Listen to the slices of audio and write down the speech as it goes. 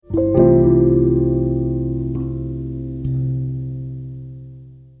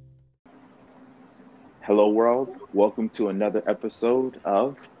Welcome to another episode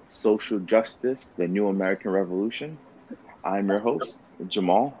of Social Justice, the New American Revolution. I'm your host,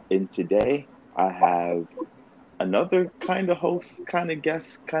 Jamal, and today I have another kind of host, kind of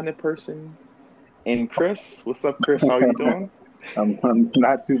guest, kind of person, and Chris. What's up, Chris? How are you doing? I'm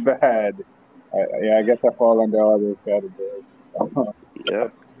not too bad. Yeah, I guess I fall under all those categories.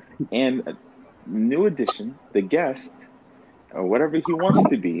 Yep. And a new addition, the guest, or whatever he wants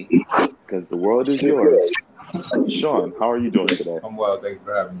to be, because the world is yours. Sean, how are you doing today? I'm well. Thanks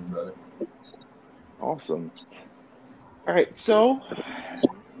for having me, brother. Awesome. All right, so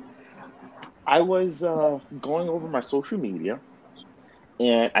I was going over my social media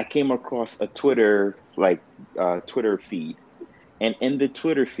and I came across a Twitter feed. And in the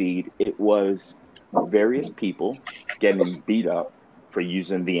Twitter feed, it was various people getting beat up for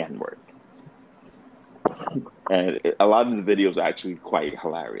using the N-word. And a lot of the videos are actually quite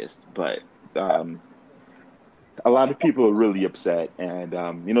hilarious, but a lot of people are really upset. And,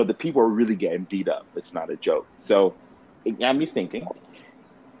 the people are really getting beat up. It's not a joke. So it got me thinking,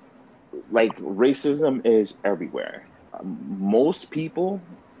 like, racism is everywhere. Most people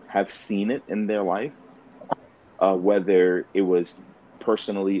have seen it in their life, whether it was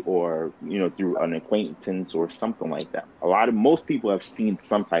personally or through an acquaintance or something like that. Most people have seen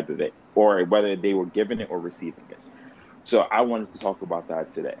some type of it, or whether they were given it or receiving it. So I wanted to talk about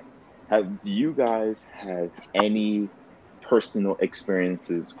that today. Do you guys have any personal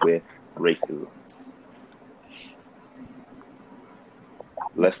experiences with racism?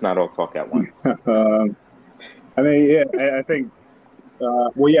 Let's not all talk at once. I think.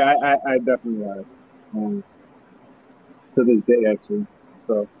 I definitely have. To this day, actually.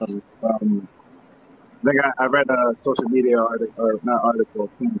 So, I think I read a social media article, or not article,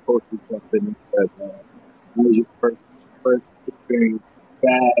 someone posted something and said, "What was your first experience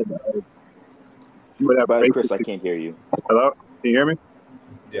bad or whatever But Chris, I racist?" can't hear you. Hello, can you hear me?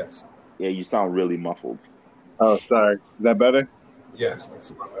 Yes. Yeah, you sound really muffled. Oh, sorry. Is that better? Yes.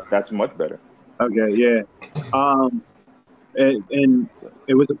 That's about better. That's much better. Okay, yeah. And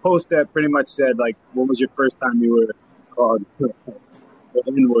it was a post that pretty much said, like, when was your first time you were called the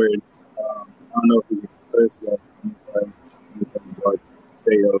N-word? I don't know if it was first yet. I'm sorry. About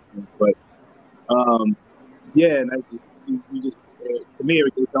say those things, but yeah, and I just you just to me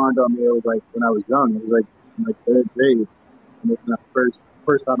it dawned on me. It was like when I was young. It was like in like third grade, and it's my first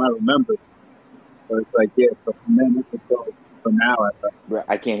time I remember. So it's like from then until now,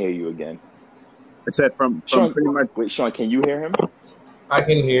 I can't hear you again. I said from Sean, pretty much. wait, Sean, can you hear him? I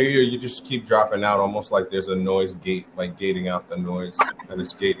can hear you. You just keep dropping out, almost like there's a noise gate, like gating out the noise, and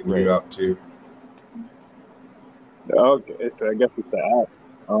it's gating you out too. Okay, so I guess it's the app.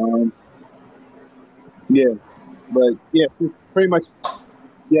 Yeah, but yeah, it's pretty much.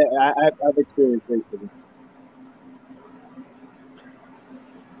 Yeah, I've experienced racism.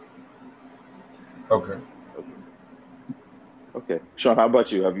 Okay. Sean, how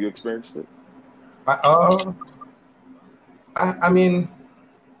about you? Have you experienced it? I mean,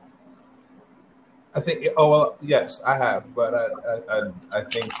 I think. Oh well, yes, I have, but I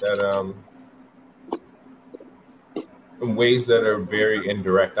think that in ways that are very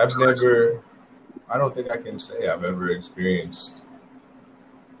indirect. I don't think I can say I've ever experienced,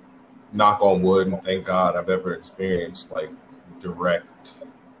 knock on wood, and thank God I've ever experienced like direct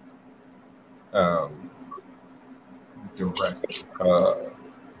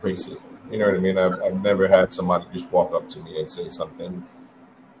racism. You know what I mean? I've never had somebody just walk up to me and say something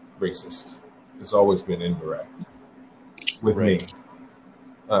racist. It's always been indirect with me.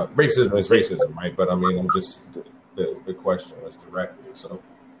 Racism is racism, right? But I mean, just the question was directly. So,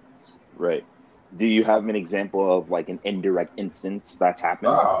 right. Do you have an example of like an indirect instance that's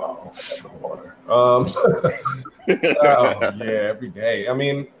happened? Oh, sure. Oh, yeah, every day. I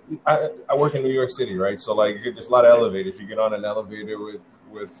mean, I work in New York City, right? So like, there's a lot of elevators. You get on an elevator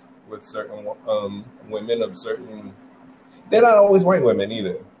with certain women of certain. They're not always white women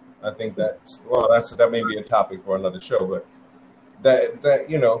either. I think that may be a topic for another show, but that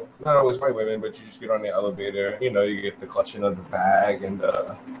not always white women, but you just get on the elevator. You get the clutching of the bag and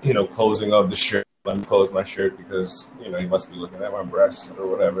closing of the shirt. Let me close my shirt because you must be looking at my breasts or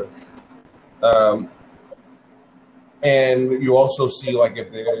whatever. And you also see like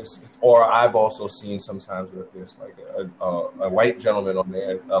if there's, or I've also seen sometimes where if there's like a white gentleman on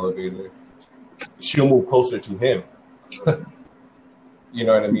the elevator, she'll move closer to him. You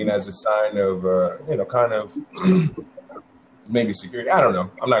know what I mean? As a sign of, kind of maybe security. I don't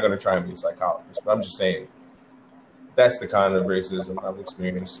know. I'm not going to try and be a psychologist, but I'm just saying that's the kind of racism I've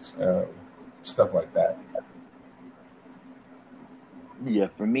experienced, stuff like that. Yeah,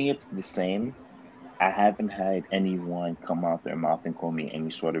 for me, it's the same. I haven't had anyone come out their mouth and call me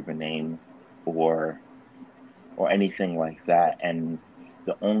any sort of a name or anything like that. And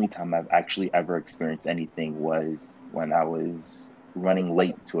the only time I've actually ever experienced anything was when I was running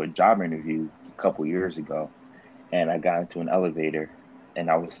late to a job interview a couple years ago, and I got into an elevator, and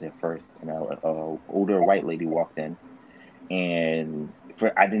I was there first, and a older white lady walked in, and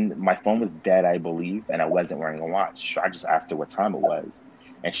I didn't. My phone was dead, I believe, and I wasn't wearing a watch. So I just asked her what time it was,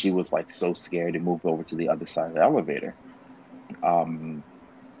 and she was like so scared and moved over to the other side of the elevator. Um,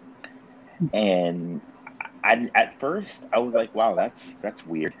 and at first I was like, wow, that's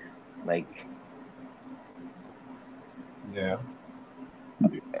weird. Like, Yeah.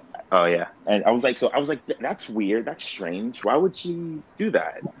 oh yeah, and I was like, that's weird, that's strange. Why would she do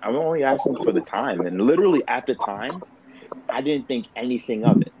that? I'm only asking for the time, and literally at the time, I didn't think anything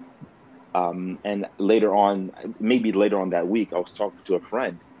of it. And later on, maybe later on that week, I was talking to a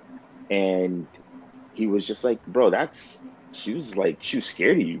friend, and he was just like, bro, she was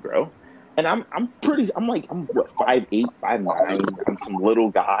scared of you, bro. And I'm like, I'm what, 5'8", 5'9", I'm some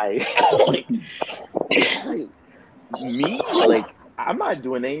little guy. like, like, me? Like, I'm not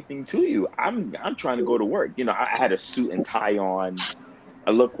doing anything to you. I'm trying to go to work. I had a suit and tie on.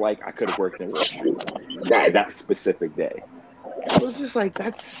 I looked like I could have worked in Wall Street that specific day. I was just like,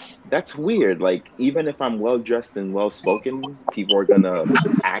 that's weird. Like, even if I'm well dressed and well spoken, people are gonna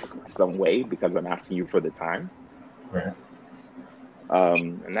act some way because I'm asking you for the time. Right.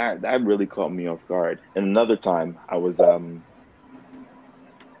 And that really caught me off guard. And another time, I was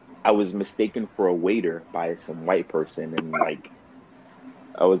mistaken for a waiter by some white person, and like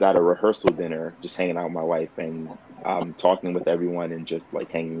I was at a rehearsal dinner, just hanging out with my wife and talking with everyone and just like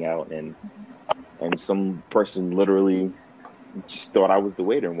hanging out, and some person literally just thought I was the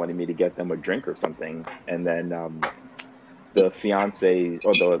waiter and wanted me to get them a drink or something. And then the fiance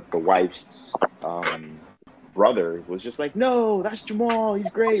or the wife's brother was just like, "No, that's Jamal. He's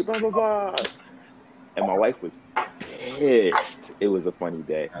great." Blah blah blah. And my wife was pissed. It was a funny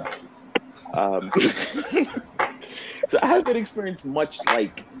day. So I haven't experienced much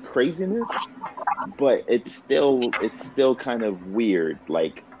like craziness, but it's still kind of weird.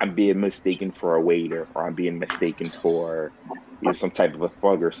 Like, I'm being mistaken for a waiter, or I'm being mistaken for some type of a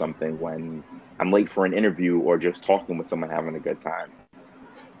thug or something when I'm late for an interview or just talking with someone having a good time.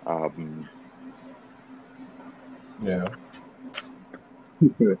 Yeah.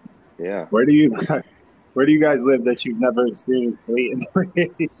 Yeah. Where do you guys live that you've never experienced blatant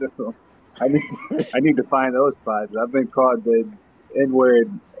ways? So I need to find those spots. I've been called the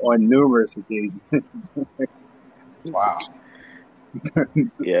N-word on numerous occasions. Wow.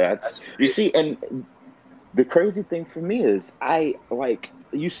 Yeah, you see, and the crazy thing for me is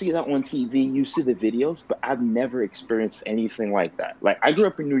you see that on TV, you see the videos, but I've never experienced anything like that. Like, I grew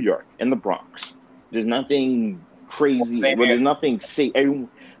up in New York, in the Bronx. There's nothing crazy, but there's nothing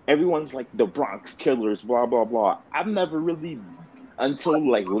everyone's like the Bronx killers, blah blah blah. I've never really, until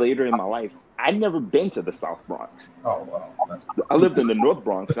like later in my life, I'd never been to the South Bronx. Oh wow. I lived in the North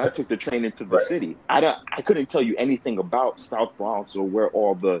Bronx, and I took the train into the city. I couldn't tell you anything about South Bronx or where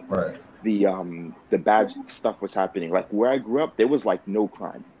all the bad stuff was happening. Like, where I grew up, there was like no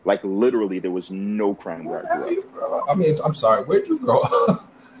crime. Like, literally, there was no crime where I grew up. I mean, I'm sorry. Where'd you grow up?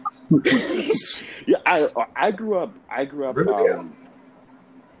 Yeah, I grew up. Riverdale?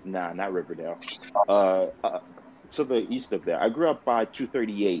 Nah, not Riverdale. To the east of there. I grew up by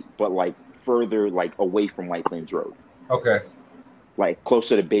 238, but like further, like away from White Plains Road. Okay. Like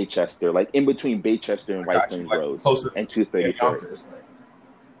closer to Baychester, like in between Baychester and White Plains Road, and 233.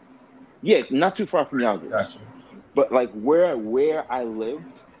 Yeah, not too far from Yonkers. Gotcha. But like where I lived,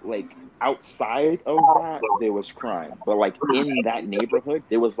 like outside of that, there was crime. But like in that neighborhood,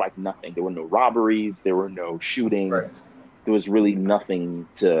 there was like nothing. There were no robberies. There were no shootings. Right. There was really nothing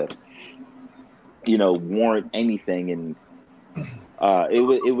to, warrant anything. And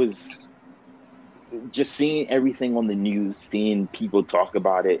it was just seeing everything on the news, seeing people talk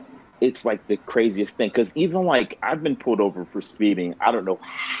about it. It's like the craziest thing. Because even like I've been pulled over for speeding, I don't know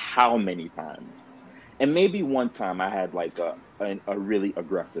how many times. And maybe one time I had like a really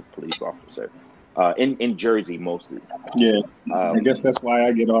aggressive police officer in Jersey mostly. Yeah, I guess that's why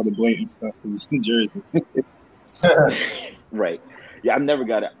I get all the blatant stuff, because it's in Jersey. Right. Yeah,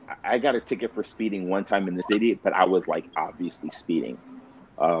 I got a ticket for speeding one time in the city, but I was like obviously speeding.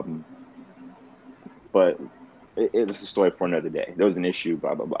 But it's a story for another day. There was an issue,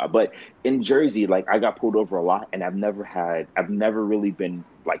 blah blah blah. But in Jersey, like I got pulled over a lot, and I've never really been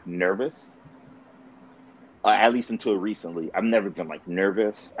like nervous. At least until recently, I've never been like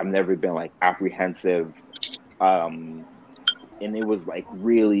nervous. I've never been like apprehensive. And it was like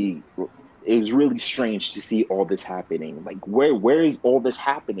really it was really strange to see all this happening. Like, where is all this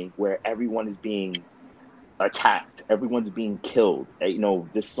happening? Where everyone is being attacked, everyone's being killed. You know,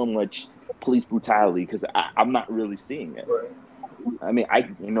 there's so much police brutality because I'm not really seeing it. Right. I mean,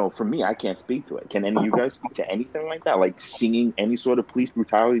 for me, I can't speak to it. Can any of you guys speak to anything like that? Like seeing any sort of police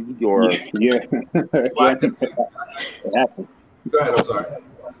brutality or? Yeah. Well, It happened. go ahead. I'm sorry.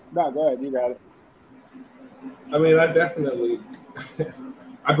 No, go ahead. You got it. I mean, I definitely.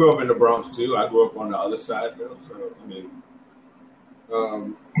 I grew up in the Bronx too. I grew up on the other side though. So I mean,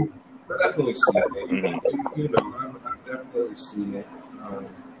 I definitely seen it. You know, I've definitely seen it.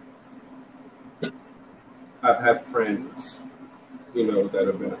 I've had friends, you know, that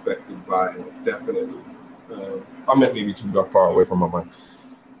have been affected by it. Definitely. I'm maybe too far away from my mic.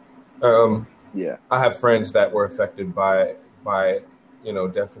 Yeah. I have friends that were affected by it, you know,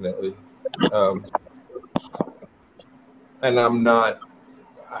 definitely. And I'm not.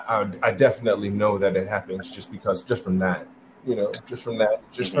 I definitely know that it happens just from that, you know, just from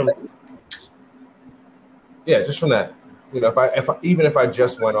that, just from that, you know, even if I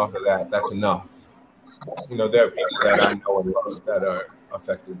just went off of that, that's enough. You know, there are people that I know and love that are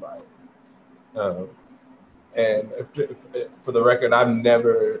affected by it. And if, for the record, I've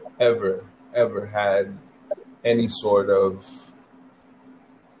never, ever had any sort of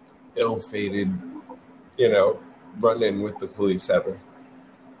ill-fated, you know, run-in with the police ever.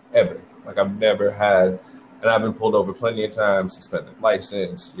 Like I've never had, and I've been pulled over plenty of times, suspended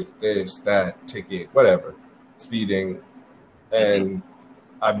license, this, that, ticket, whatever, speeding, and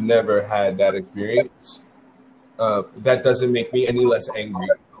I've never had that experience. That doesn't make me any less angry.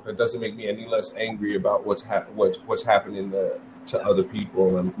 It doesn't make me any less angry about what's happening to other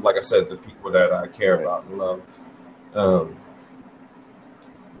people, and like I said, the people that I care about and love,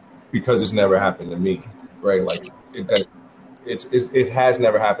 because it's never happened to me, right? Like it has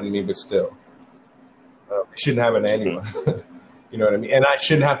never happened to me, but still, it shouldn't happen to anyone. You know what I mean? And I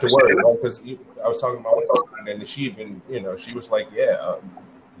shouldn't have to worry, right? Because I was talking to my wife, and she even, you know, she was like,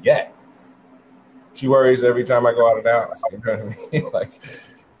 yeah. She worries every time I go out of the house. You know what I mean? Like,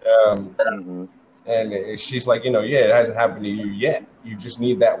 and she's like, you know, yeah, it hasn't happened to you yet. You just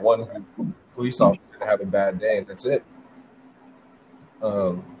need that one police officer to have a bad day, and that's it.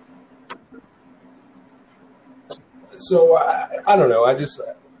 So I don't know.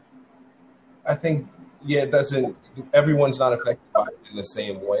 I think, yeah, it doesn't. Everyone's not affected by it in the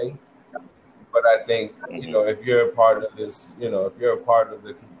same way. But I think, you know, if you're a part of this, you know, if you're a part of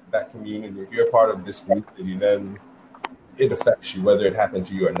that community, if you're a part of this community, then it affects you, whether it happened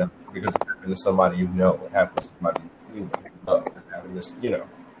to you or not, because it happened to somebody you know, it happened to somebody you know, it happened to, you know,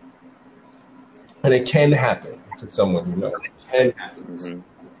 and it can happen to someone you know. It can happen.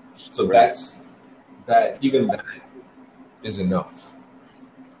 So even that is enough.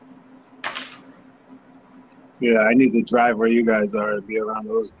 Yeah, I need to drive where you guys are and be around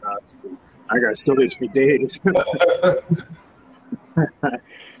those cops because I got stories for days.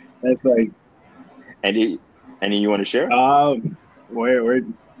 That's like. Any you want to share? Where?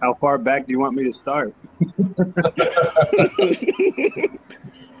 How far back do you want me to start?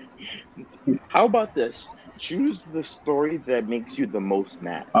 How about this? Choose the story that makes you the most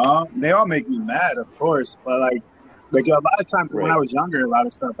mad. They all make me mad, of course, but like a lot of times when I was younger, a lot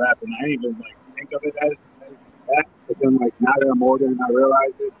of stuff happened. I didn't even think of it as that, but then now that I'm older and I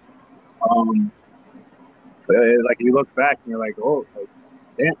realize it, you look back and you're like, oh,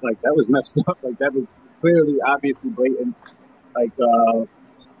 damn, that was messed up. That was clearly, obviously blatant.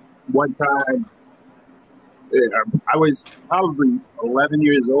 One time, I was probably 11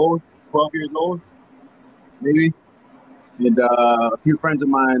 years old, 12 years old, maybe. And a few friends of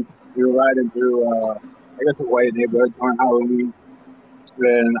mine, we were riding through, I guess, a white neighborhood on Halloween.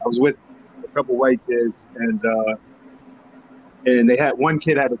 And I was with a couple white kids, and one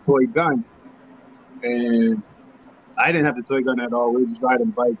kid had a toy gun. And I didn't have the toy gun at all. We were just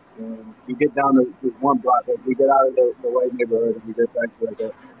riding bikes. And we get down to this one block. We get out of the white neighborhood and we get back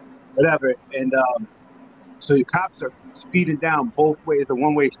to whatever. And so the cops are speeding down both ways, a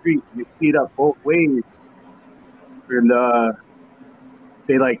one-way street. And they speed up both ways. And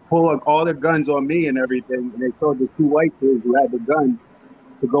they pull up all their guns on me and everything. And they told the two white kids who had the gun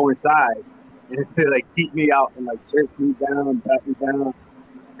to go inside. And they keep me out and search me down, pat me down.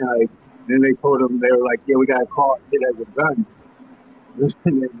 And then they told them, they were like, yeah, we got to call a kid has a gun. And just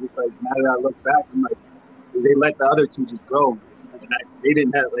now that I look back, I'm like, because they let the other two just go. And they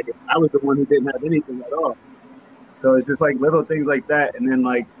didn't have, I was the one who didn't have anything at all. So it's just little things like that. And then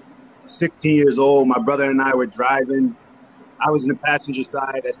 16 years old, my brother and I were driving. I was in the passenger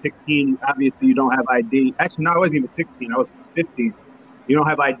side at 16. Obviously, you don't have ID. Actually, no, I wasn't even 16. I was 15. you don't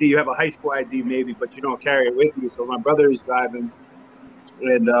have ID. You have a high school ID maybe, but you don't carry it with you. So my brother is driving,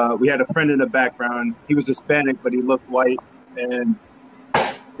 and we had a friend in the background. He was Hispanic, but he looked white, and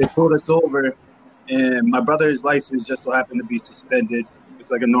they pulled us over. And my brother's license just so happened to be suspended.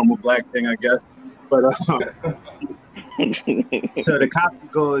 It's like a normal black thing, I guess. But so the cop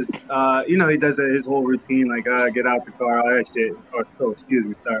goes, he does his whole routine, like get out the car, all that shit, or oh, excuse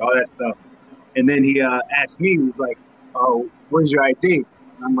me, sorry, all that stuff. And then he asked me, he's like, "Oh, where's your ID?"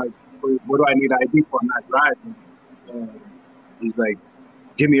 And I'm like, "What do I need ID for? I'm not driving." And he's like,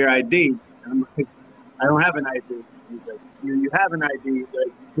 "Give me your ID." And I'm like, "I don't have an ID." He's like, "You have an ID.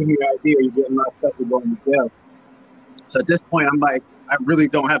 Like, give me your ID, or you're getting locked up and going to jail." So at this point, I'm like, I really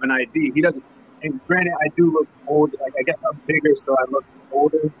don't have an ID. He doesn't. And granted, I do look old. Like, I guess I'm bigger, so I look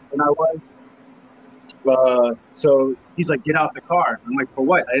older than I was. So he's like, "Get out the car." I'm like, "For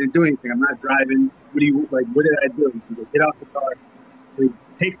what? I didn't do anything. I'm not driving. What do you like? What did I do?" He's like, "Get out the car." So he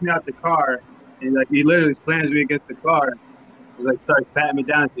takes me out the car, and like he literally slams me against the car. He's like, starts patting me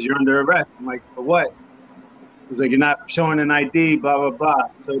down because you're under arrest. I'm like, "For what?" He's like, "You're not showing an ID, blah, blah, blah."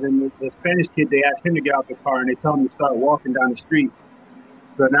 So then the Spanish kid, they asked him to get out the car, and they tell him to start walking down the street.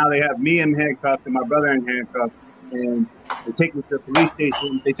 So now they have me in handcuffs and my brother in handcuffs, and they take me to the police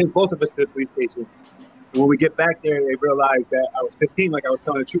station. They take both of us to the police station. And when we get back there, they realize that I was 15. Like, I was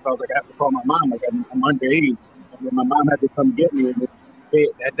telling the truth. I was like, I have to call my mom. Like, I'm underage. And then my mom had to come get me. And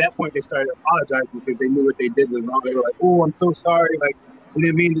at that point, they started apologizing because they knew what they did was wrong. They were like, "Oh, I'm so sorry. Like, we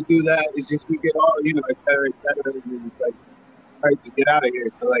didn't mean to do that. It's just we get all, et cetera, et cetera." And you're just like, "All right, just get out of here."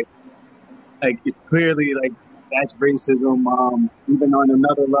 So, like it's clearly, like, that's racism. Even on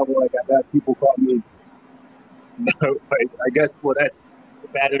another level, like, I've had people call me, like, I guess, well, that's a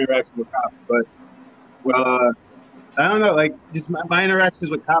bad interaction with cops. But, I don't know, like, just my interactions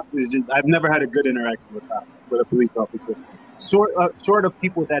with cops is just, I've never had a good interaction with cops, with a police officer. Short of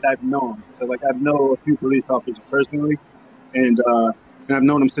people that I've known. So, like, I've known a few police officers personally, and I've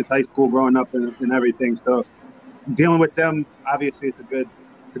known them since high school, growing up and everything. So dealing with them, obviously, it's a good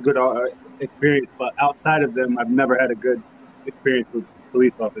experience. But outside of them, I've never had a good experience with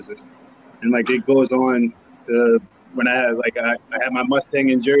police officers. And like, it goes on to when I had my Mustang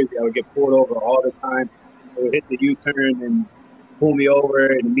in Jersey, I would get pulled over all the time. They would hit the U-turn and pull me over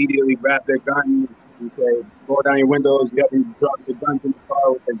and immediately grab their gun and say, "Roll down your windows. You have any drugs or guns in the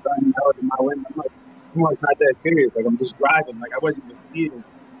car?" With their gun held in my window. I'm like, "Come on, it's not that serious. Like, I'm just driving. Like, I wasn't even speeding."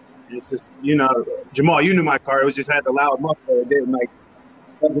 And it's just, Jamal, you knew my car. It was just had the loud muffler. It didn't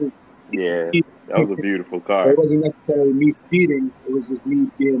wasn't. Yeah, that was a beautiful car. It wasn't necessarily me speeding. It was just me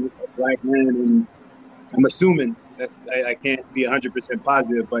being a black man, and I'm assuming I can't be 100%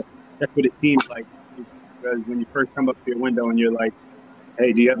 positive, but that's what it seems like. Because when you first come up to your window and you're like,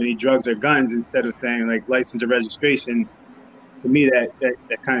 "Hey, do you have any drugs or guns?" instead of saying like license or registration, to me that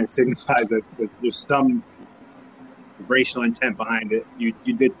kind of signifies that there's some racial intent behind it. You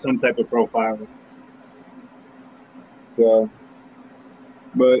did some type of profiling. So,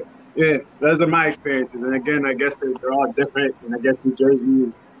 but yeah, those are my experiences. And again, I guess they're all different. And I guess New Jersey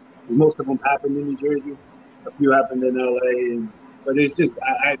is most of them happened in New Jersey. A few happened in LA. But it's just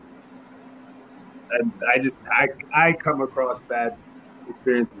I come across bad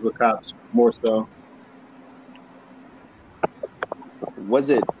experiences with cops more so. Was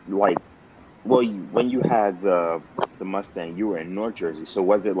it like, well, when you had the Mustang, you were in North Jersey, so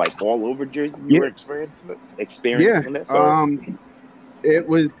was it like all over Jersey you were experiencing it? Or? It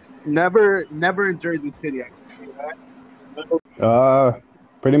was never in Jersey City, I can say that.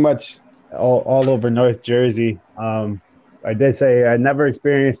 Pretty much all over North Jersey. I did say I never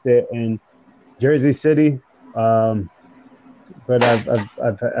experienced it in Jersey City, but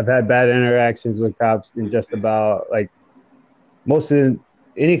I've had bad interactions with cops in just about like most of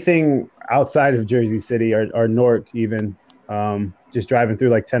anything outside of Jersey City or Newark even. Just driving through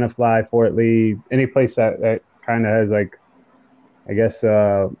like Tenafly, Fort Lee, any place that kind of has like, I guess,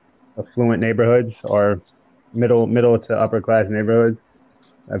 affluent neighborhoods or middle to upper class neighborhoods.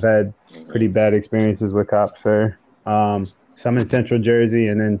 I've had pretty bad experiences with cops there. Some in Central Jersey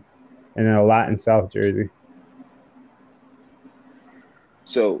and then a lot in South Jersey.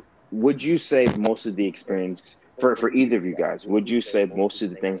 So would you say most of the experience for either of you guys, would you say most of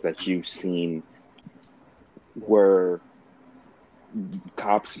the things that you've seen were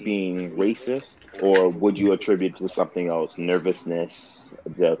cops being racist, or would you attribute to something else, nervousness,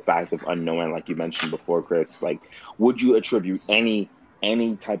 the fact of unknowing, like you mentioned before, Chris? Like, would you attribute any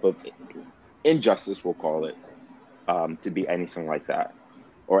type of injustice, we'll call it, to be anything like that,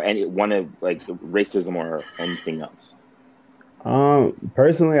 or any one of like racism or anything else?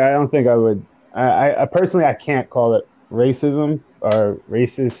 Personally, I don't think I would. I personally, I can't call it racism. are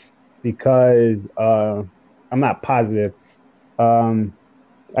racist because I'm not positive.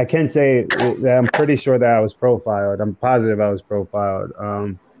 I can say that I'm pretty sure that I was profiled. I'm positive I was profiled,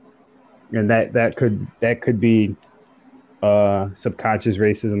 and that could be subconscious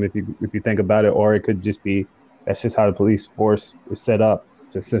racism if you think about it, or it could just be that's just how the police force is set up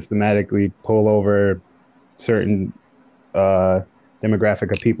to systematically pull over certain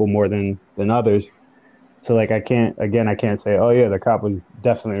demographic of people more than others. So like I can't say, oh yeah, the cop was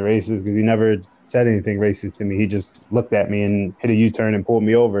definitely racist because he never said anything racist to me. He just looked at me and hit a U-turn and pulled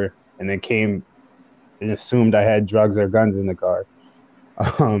me over, and then came and assumed I had drugs or guns in the car.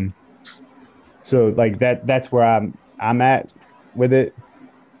 So like that's where I'm at with it.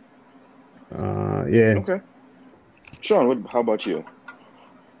 Yeah. Okay. Sean, how about you?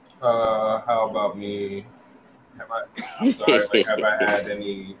 How about me? I'm sorry. Like, have I had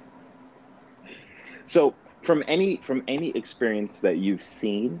any? So from any experience that you've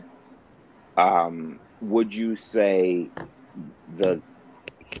seen, would you say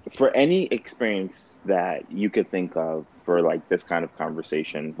for any experience that you could think of for like this kind of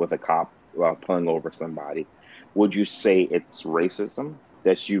conversation with a cop pulling over somebody, would you say it's racism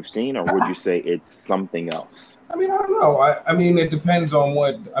that you've seen, or would you say it's something else? I mean, I don't know. I mean, it depends on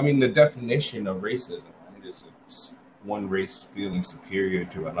the definition of racism. Right? Is it's one race feeling superior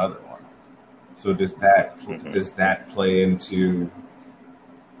to another one? So does that play into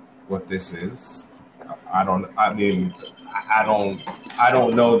what this is? I don't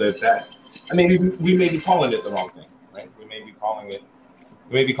know that. I mean, we may be calling it the wrong thing, right? We may be calling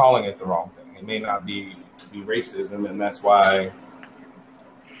it the wrong thing. It may not be racism, and that's why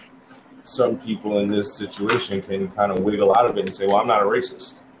some people in this situation can kind of wiggle out of it and say, "Well, I'm not a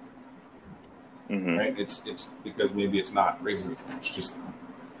racist." Mm-hmm. Right? It's because maybe it's not racism. It's just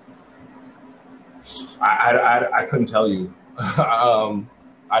I couldn't tell you.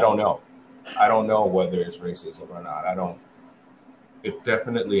 I don't know. I don't know whether it's racism or not. It's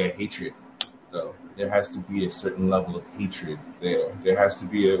definitely a hatred, though. There has to be a certain level of hatred there. There has to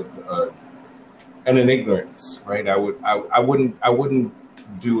be an ignorance, right? I wouldn't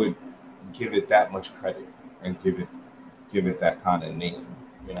give it that much credit and give it that kind of name,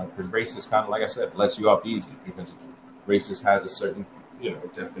 because racist kind of, like I said, lets you off easy because racist has a certain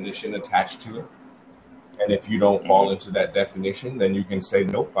definition attached to it. And if you don't fall into that definition, then you can say,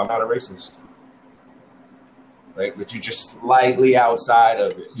 nope, I'm not a racist. Right? But you're just slightly outside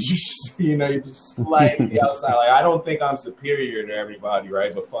of it. You're just slightly outside. Like, I don't think I'm superior to everybody,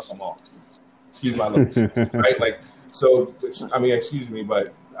 right? But fuck them all. Excuse my language. Right? Like, so, I mean, excuse me,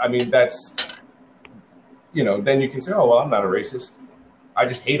 but I mean, that's, then you can say, oh, well, I'm not a racist. I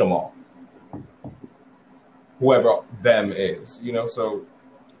just hate them all. Whoever them is, so.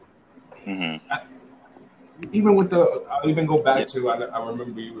 Mm-hmm. Even with I'll even go back to, I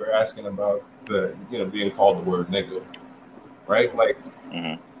remember you were asking about being called the word nigga, right? Like,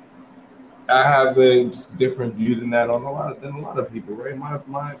 I have a different view than that on a lot of people, right?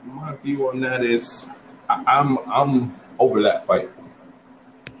 My view on that is, I'm over that fight.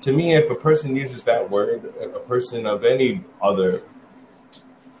 To me, if a person uses that word, a person of any other,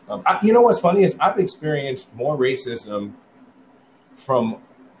 what's funny is I've experienced more racism from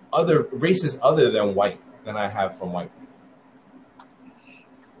other races other than white than I have from white people.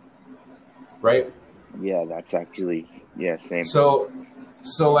 Right? Yeah, that's actually same. So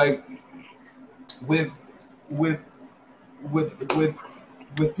like with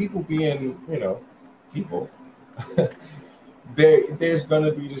people being, people, there's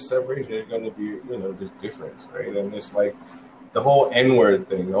gonna be this separation, there's gonna be, this difference, right? And it's like the whole N-word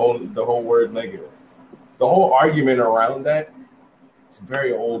thing, the whole word negative. The whole argument around that, it's a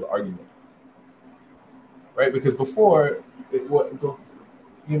very old argument. Right, because before,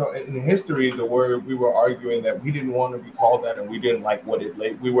 in history, the word we were arguing that we didn't want to be called that, and we didn't like what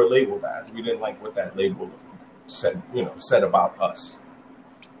we were labeled as. We didn't like what that label said about us.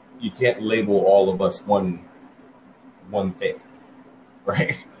 You can't label all of us one thing,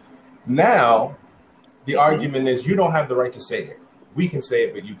 right? Now, the argument is you don't have the right to say it. We can say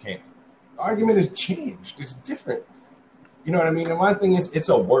it, but you can't. The argument has changed. It's different. You know what I mean? And my thing is, it's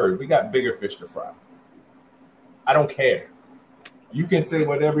a word. We got bigger fish to fry. I don't care. You can say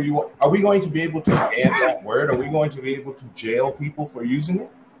whatever you want. Are we going to be able to ban that word? Are we going to be able to jail people for using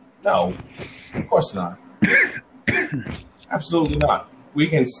it? No, of course not. Absolutely not. We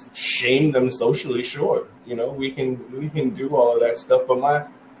can shame them socially, sure. We can do all of that stuff. But my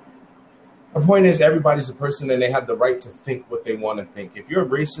point is, everybody's a person and they have the right to think what they want to think. If you're a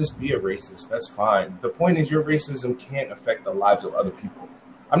racist, be a racist. That's fine. The point is, your racism can't affect the lives of other people.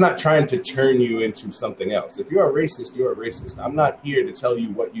 I'm not trying to turn you into something else. If you're a racist, you're a racist. I'm not here to tell you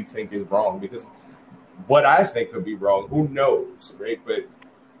what you think is wrong, because what I think could be wrong, who knows, right?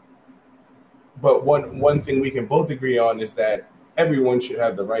 But one thing we can both agree on is that everyone should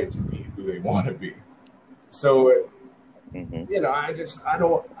have the right to be who they want to be. So, you know, I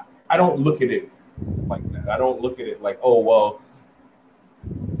don't look at it like that. I don't look at it like, oh, well,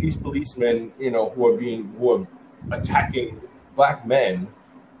 these policemen, you know, who are attacking black men,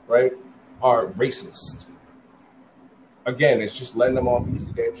 right, are racist. Again, it's just letting them off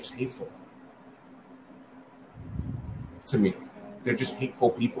easy. They're just hateful. To me, they're just hateful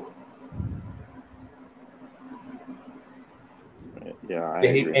people. Yeah,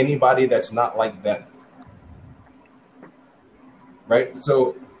 they hate anybody that's not like them. Right?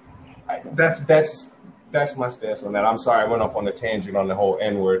 So that's my stance on that. I'm sorry I went off on a tangent on the whole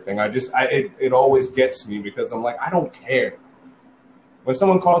N-word thing. It always gets me, because I'm like, I don't care. When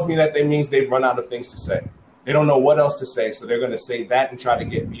someone calls me that, means they've run out of things to say. They don't know what else to say, so they're going to say that and try to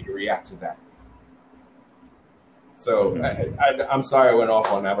get me to react to that. So I'm sorry I went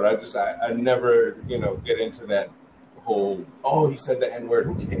off on that, but I never, you know, get into that whole, oh, he said the N-word,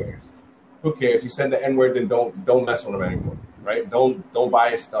 who cares? Who cares? He said the N-word, then don't mess with him anymore, right? Don't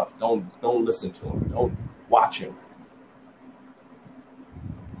buy his stuff. Don't listen to him. Don't watch him.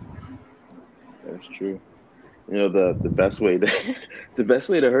 That's true. You know, the best way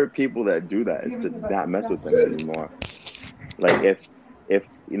to hurt people that do that is to not mess with them anymore. Like if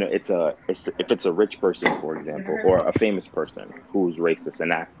you know if it's a rich person, for example, or a famous person who's racist,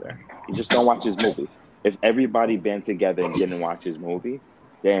 an actor, you just don't watch his movie. If everybody band together and didn't watch his movie,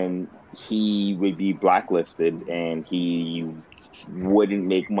 then he would be blacklisted and he wouldn't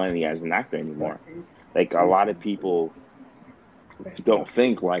make money as an actor anymore. Like, a lot of people don't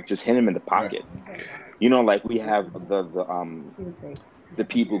think, like, just hit him in the pocket. You know, like, we have the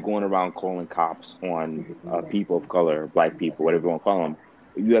people going around calling cops on people of color, black people, whatever you want to call them.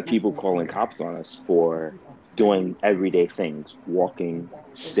 You have people calling cops on us for doing everyday things, walking,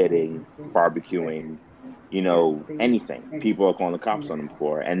 sitting, barbecuing, you know, anything. People are calling the cops on them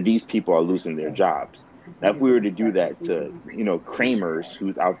for, and these people are losing their jobs. Now, if we were to do that to, you know, Kramers,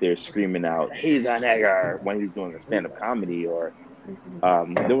 who's out there screaming out, he's a nigger, when he's doing a stand-up comedy, or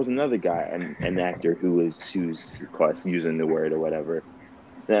there was another guy, an actor who's of course using the word or whatever.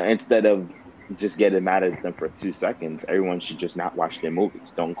 Instead of just getting mad at them for 2 seconds, everyone should just not watch their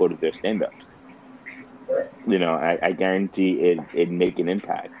movies. Don't go to their stand-ups. You know, I guarantee it'd make an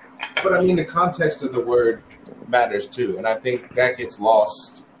impact. But I mean, the context of the word matters too, and I think that gets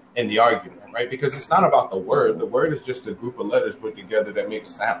lost in the argument, right? Because it's not about the word. The word is just a group of letters put together that make a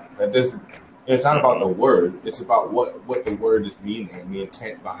sound. That doesn't. It's not about the word. It's about what the word is meaning and the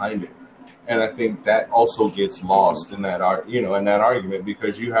intent behind it. And I think that also gets lost in that argument,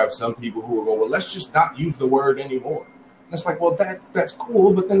 because you have some people who will go, well, let's just not use the word anymore. And it's like, well, that's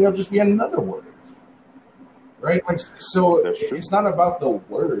cool, but then there'll just be another word. Right? Like, so it's not about the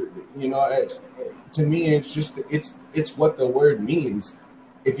word, you know. To me, it's just it's what the word means.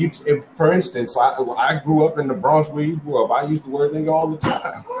 If for instance, I grew up in the Bronx where you grew up, I use the word nigga all the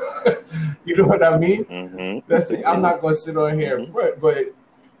time. You know what I mean? Mm-hmm. I'm not going to sit on here in front,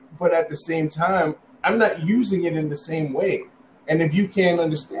 but at the same time, I'm not using it in the same way. And if you can't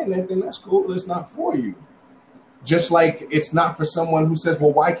understand that, then that's cool. It's not for you. Just like it's not for someone who says,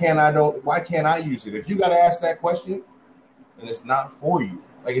 well, why can't I use it? If you got to ask that question, then it's not for you.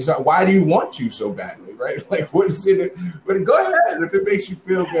 Like, it's not, why do you want to so badly, right? Like, what is it? But go ahead if it makes you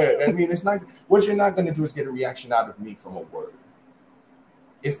feel good. I mean, it's not, what you're not going to do is get a reaction out of me from a word.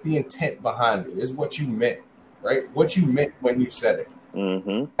 It's the intent behind it. It's what you meant, right? What you meant when you said it.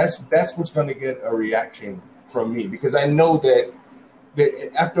 Mm-hmm. That's what's going to get a reaction from me, because I know that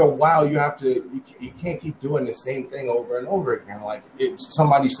after a while you can't keep doing the same thing over and over again. Like, if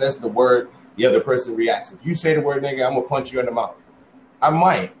somebody says the word, the other person reacts. If you say the word nigga, I'm gonna punch you in the mouth. I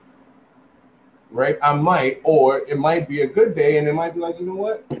might, right? I might, or it might be a good day, and it might be like, you know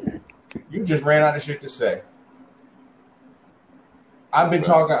what? You just ran out of shit to say. I've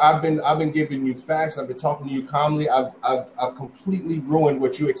been giving you facts. I've been talking to you calmly. I've completely ruined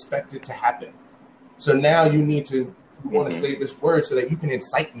what you expected to happen. So now you want to say this word so that you can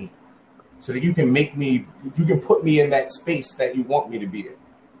incite me, so that you can put me in that space that you want me to be in.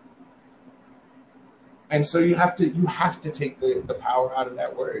 And so you have to take the power out of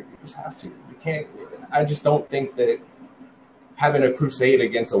that word. You just have to. You can't. I just don't think that having a crusade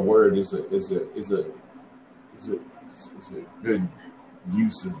against a word is a good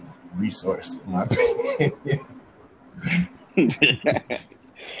use of resource, in my opinion.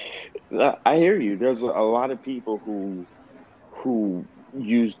 I hear you. There's a lot of people who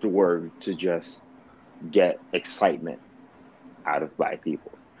use the word to just get excitement out of Black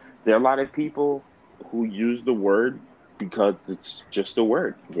people. There are a lot of people who use the word because it's just a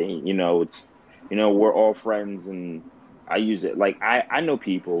word. It's we're all friends, and I use it. Like I know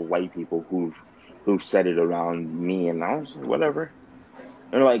people, white people who've said it around me, and I was like, whatever.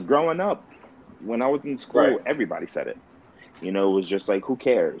 And like growing up, when I was in Right. school, everybody said it. It was just like, who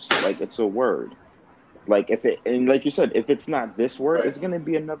cares? Like it's a word. Like and like you said, if it's not this word, Right. it's gonna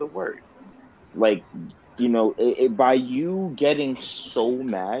be another word. Like by you getting so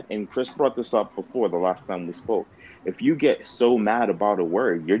mad, and Chris brought this up before the last time we spoke. If you get so mad about a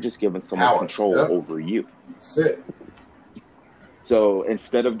word, you're just giving someone Power. control Yep. over you. That's it. So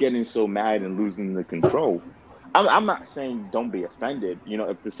instead of getting so mad and losing the control, I'm not saying don't be offended.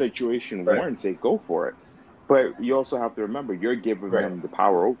 If the situation Right. warrants it, go for it. But you also have to remember you're giving Right. them the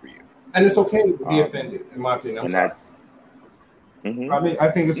power over you. And it's okay to be offended, in my opinion. I'm And sorry. that's I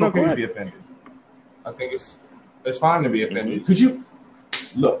think it's No, okay go to ahead. be offended. I think it's fine to be offended. Mhm. Could you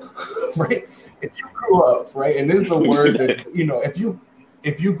look, right? If you grew up, right, and this is a word that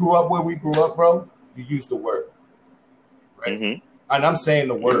if you grew up where we grew up, bro, you use the word, right? Mhm. And I'm saying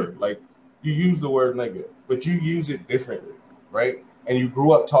the word, like you use the word nigga, but you use it differently, right? And you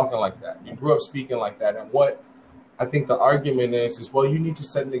grew up talking like that. You grew up speaking like that. And what I think the argument is well, you need to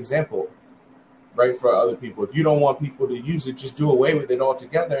set an example, right, for other people. If you don't want people to use it, just do away with it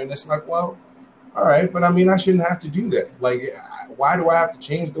altogether. And it's like, well, all right, but I mean, I shouldn't have to do that. Like, why do I have to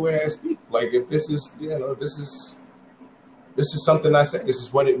change the way I speak? Like, if this is, this is something I say. This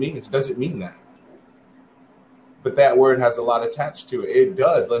is what it means. Does it mean that? But that word has a lot attached to it. It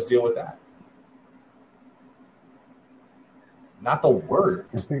does. Let's deal with that. Not the word.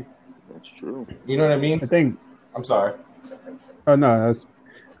 That's true. You know what I mean? I think. I'm sorry. Oh no,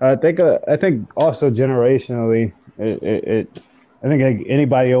 I think also generationally, I think like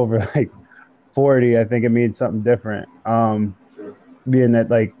anybody over like 40, I think it means something different. Sure. Being that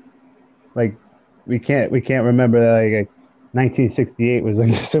like we can't remember that like 1968 was like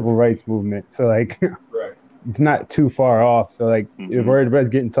the civil rights movement, so like Right. it's not too far off. So like the Mhm. word was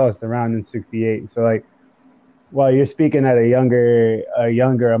getting tossed around in 68. So like while you're speaking at a younger,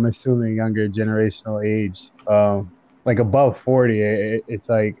 I'm assuming younger generational age, like above 40, it's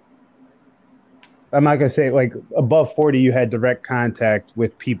like I'm not gonna say like above 40, you had direct contact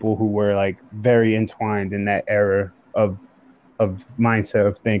with people who were like very entwined in that era of mindset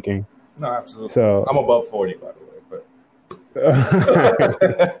of thinking. No, absolutely. So I'm above 40, by the way, but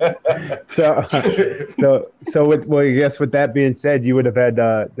so with well, I guess with that being said, you would have had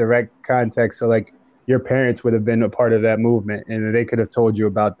direct contact. So like your parents would have been a part of that movement, and they could have told you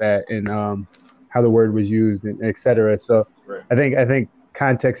about that and how the word was used and et cetera. So right. I think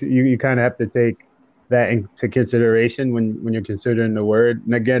context you kind of have to take that into consideration when you're considering the word.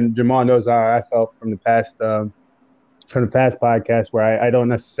 And again, Jamal knows how I felt from the past podcast where I don't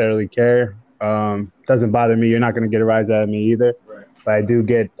necessarily care. Doesn't bother me. You're not going to get a rise out of me either. Right. But I do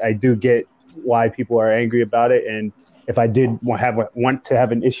get why people are angry about it. And if I did want to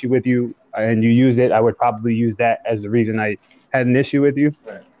have an issue with you and you used it, I would probably use that as the reason I had an issue with you.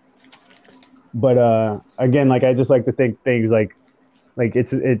 Right. But again, like I just like to think things like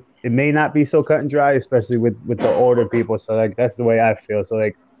it may not be so cut and dry, especially with the older people. So like that's the way I feel. So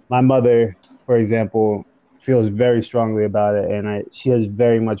like my mother, for example, feels very strongly about it, and she has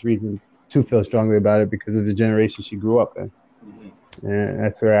very much reason to feel strongly about it because of the generation she grew up in. Mm-hmm. And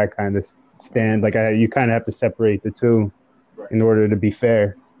that's where I kind of stand. Like you kind of have to separate the two Right. in order to be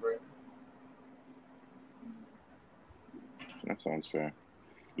fair. Right. That sounds fair.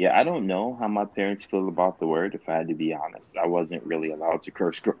 Yeah, I don't know how my parents feel about the word. If I had to be honest, I wasn't really allowed to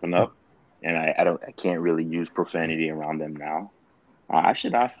curse growing up, and I can't really use profanity around them now. I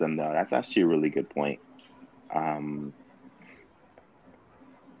should ask them though. That's actually a really good point. Um,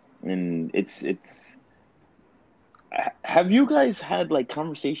 and it's. Have you guys had like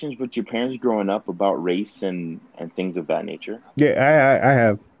conversations with your parents growing up about race and things of that nature? Yeah, I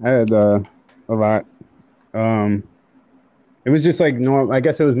have. I had a lot. It was just like normal. I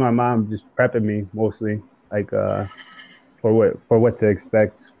guess it was my mom just prepping me mostly, like for what to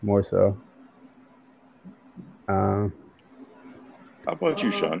expect more so. How about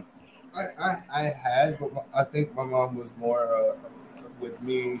you, Sean? I had, but I think my mom was more with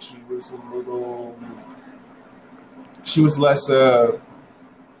me. She was less.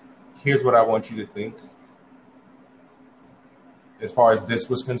 Here's what I want you to think. As far as this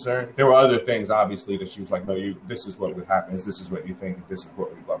was concerned, there were other things, obviously, that she was like, "No, this is what would happen. This is what you think. And this is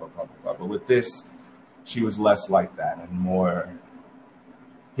what we blah blah blah blah blah." But with this, she was less like that and more.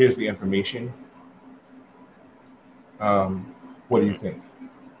 Here's the information. What do you think?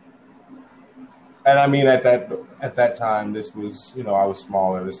 And I mean, at that time, this was, I was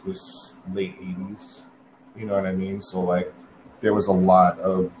smaller. This was late 80s. You know what I mean? So like, there was a lot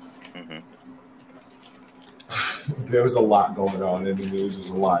of there was a lot going on in the news. There's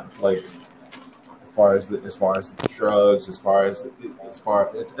a lot, like, as far as the drugs,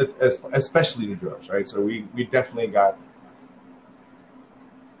 especially the drugs, right? So we definitely got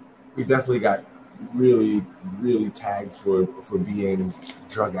really, really tagged for being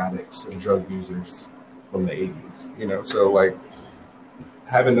drug addicts and drug users from the 80s, so like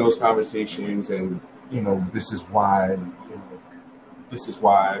having those conversations and, this is why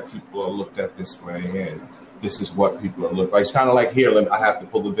people are looked at this way and this is what people are looked like. It's kind of like, here, I have to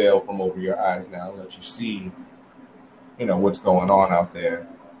pull the veil from over your eyes now and let you see, what's going on out there.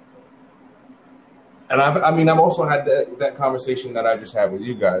 And I've also had that conversation that I just had with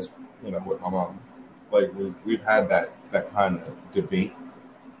you guys, with my mom. Like we've had that kind of debate,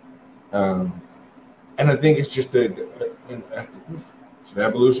 and I think it's just it's an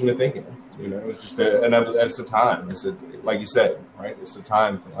evolution of thinking. It's just it's a time. It's like you said, right? It's a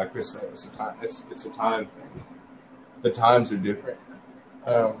time thing. Like Chris said, it's a time. It's a time thing. The times are different,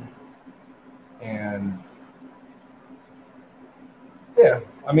 and yeah,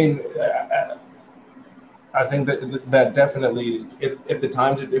 I mean. I think that definitely, if the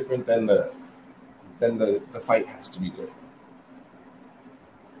times are different, then the fight has to be different,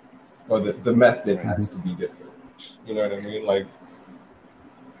 or the method has to be different. You know what I mean? Like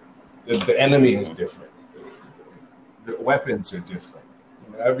the enemy is different, the weapons are different.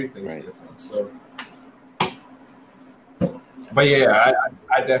 Everything's different. So, but yeah,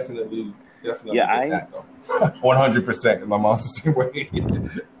 I definitely get that though. 100%. My mom's the same way.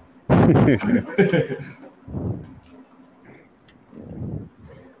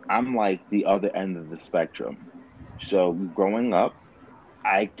 I'm like the other end of the spectrum. So growing up,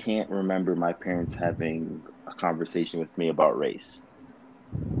 I can't remember my parents having a conversation with me about race.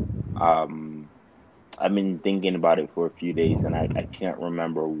 I've been thinking about it for a few days and I can't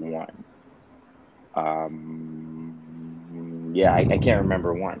remember one. I can't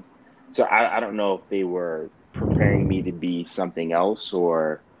remember one. So I don't know if they were preparing me to be something else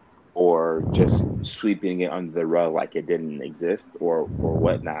or just sweeping it under the rug like it didn't exist or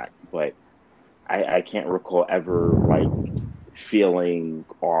whatnot. But I can't recall ever like feeling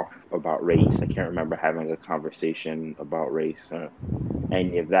off about race. I can't remember having a conversation about race or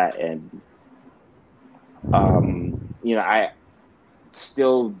any of that. And, I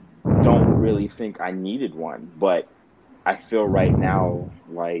still don't really think I needed one, but I feel right now,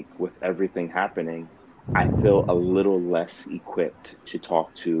 like with everything happening, I feel a little less equipped to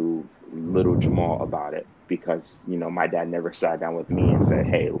talk to little Jamal about it because, my dad never sat down with me and said,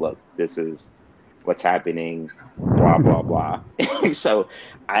 hey, look, this is what's happening, blah, blah, blah. So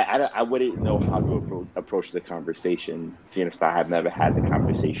I wouldn't know how to approach the conversation, seeing as I have never had the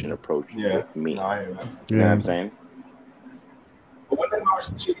conversation approached with me. No, I hear that. You know what I'm saying? But when the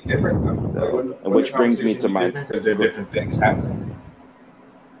conversation is different, which brings me to my... Because there are different things happening.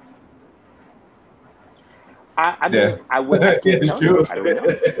 I mean, I would have to tell you. I don't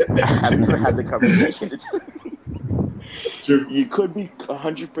know. I've never had the conversation. True. You could be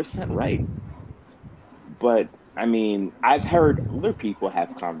 100% right. But, I mean, I've heard other people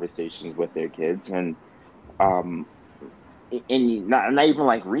have conversations with their kids. And not even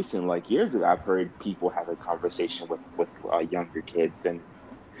like recent, like years ago, I've heard people have a conversation with younger kids. And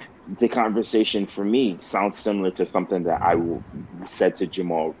the conversation for me sounds similar to something that I said to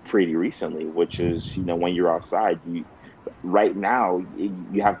Jamal pretty recently, which is, when you're outside, right now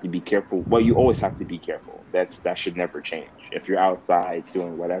you have to be careful. Well, you always have to be careful. That should never change. If you're outside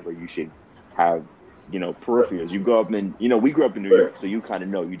doing whatever, you should have, peripherals. You go up and, we grew up in New York, so you kind of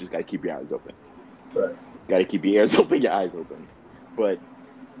know you just got to keep your eyes open. Right. Got to keep your ears open, your eyes open. But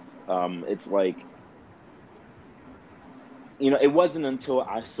it's like, it wasn't until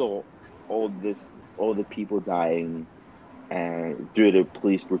I saw all the people dying and through the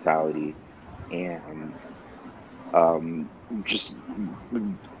police brutality and just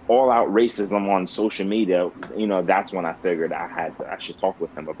all out racism on social media, that's when I figured I should talk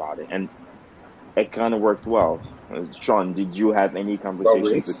with him about it. And it kind of worked well. Sean, did you have any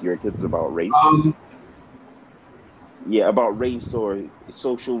conversations with your kids about race? Yeah, about race or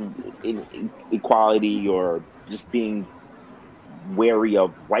social inequality or just being wary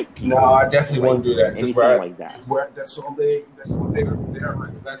of white people. No, I definitely won't do that. Anything like that. That's what they're That's who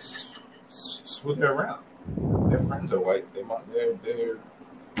they're around. Their friends are white. Their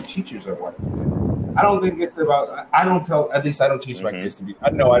teachers are white. I don't think it's about. I don't teach my kids to be. I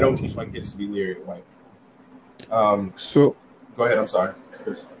don't teach my kids to be leery of white. So Go ahead. I'm sorry.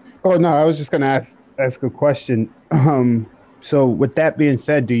 Oh no, I was just gonna ask a question. So with that being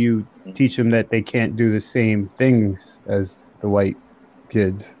said, do you teach them that they can't do the same things as the white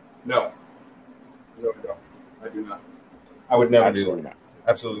kids? No, no, I do not. I would never do Absolutely that. not.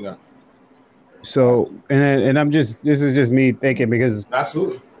 Absolutely not. So and I'm just this is just me thinking because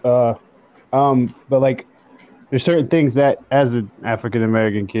Absolutely. but like there's certain things that as an African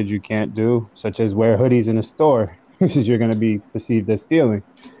American kid you can't do, such as wear hoodies in a store because you're gonna be perceived as stealing,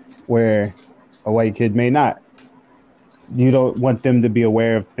 where a white kid may not. You don't want them to be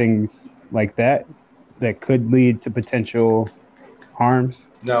aware of things like that that could lead to potential harms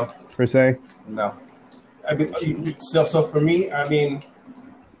No, per se. no. I mean, so for me, I mean, go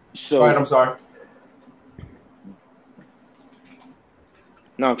So ahead. I'm sorry.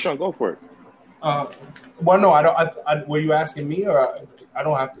 no, Sean, go for it. Well, no, I don't. Were you asking me, or I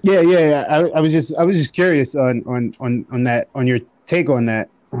don't have to? Yeah. I was just curious on that, on your take on that,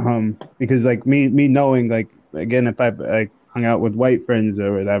 because like me knowing, like, again, if I hung out with white friends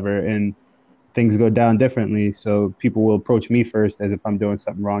or whatever, and things go down differently, so people will approach me first as if I'm doing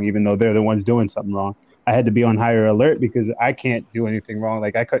something wrong, even though they're the ones doing something wrong. I had to be on higher alert because I can't do anything wrong.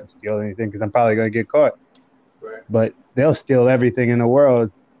 Like I couldn't steal anything because I'm probably gonna get caught. Right. But they'll steal everything in the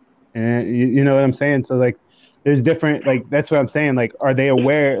world, and you know what I'm saying. So like, there's different, like, that's what I'm saying. Like, are they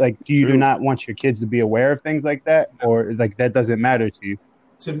aware? Like, do you do not want your kids to be aware of things like that, or like that doesn't matter to you?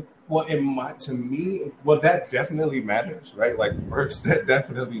 To me, well, that definitely matters, right? Like first, that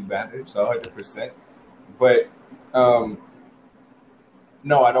definitely matters, 100%. But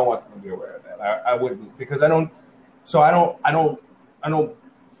no, I don't want them to be aware of that. I wouldn't, because I don't. So I don't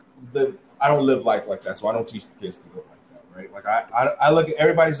live life like that. So I don't teach the kids to live like that, right? Like I look at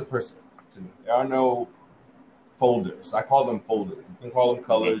everybody's a person to me. There are no folders. I call them folders. You can call them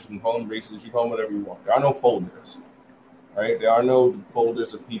colors. You can call them races. You can call them whatever you want. There are no folders, right? There are no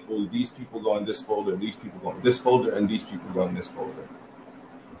folders of people. These people go in this folder. These people go in this folder, and these people go in this folder.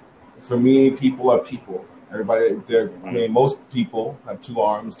 For me, people are people. Everybody, I mean, most people have 2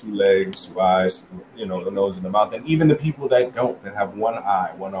 arms, 2 legs, 2 eyes, the nose and the mouth. And even the people that don't, that have 1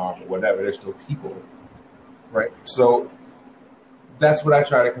 eye, 1 arm, or whatever, they're still people, right? So that's what I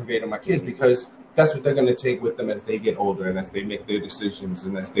try to convey to my kids, because that's what they're going to take with them as they get older and as they make their decisions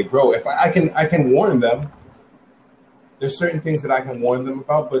and as they grow. If I can warn them, there's certain things that I can warn them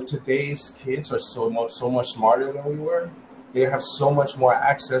about, but today's kids are so much smarter than we were. They have so much more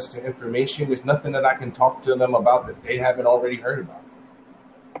access to information. There's nothing that I can talk to them about that they haven't already heard about.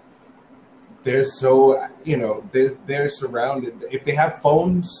 They're so, they're surrounded. If they have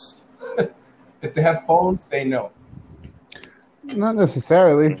phones, they know. Not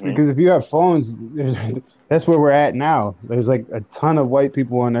necessarily, because if you have phones, that's where we're at now. There's like a ton of white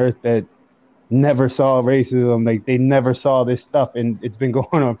people on earth that never saw racism. Like they never saw this stuff, and it's been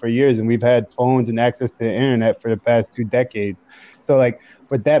going on for years, and we've had phones and access to the internet for the past 2 decades. So like,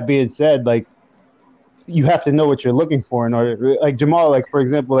 with that being said, like, you have to know what you're looking for in order, like Jamal, like for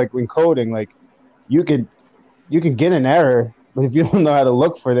example, like when coding, like you can get an error, but if you don't know how to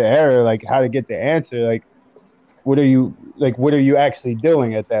look for the error, like how to get the answer, like what are you actually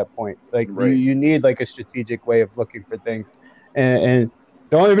doing at that point? Like Right. you need like a strategic way of looking for things. And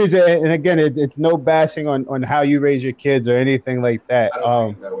the only reason, and again, it's no bashing on how you raise your kids or anything like that. I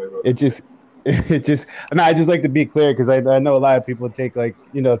don't think that way, bro. I just like to be clear, because I know a lot of people take like,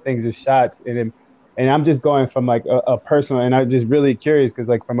 things as shots, and I'm just going from like a personal, and I'm just really curious because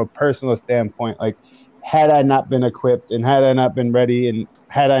like from a personal standpoint, like had I not been equipped and had I not been ready and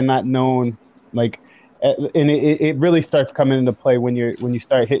had I not known, like, and it really starts coming into play when you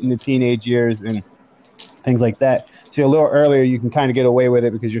start hitting the teenage years and things like that. So a little earlier, you can kind of get away with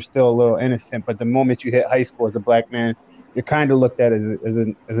it because you're still a little innocent. But the moment you hit high school as a black man, you're kind of looked at as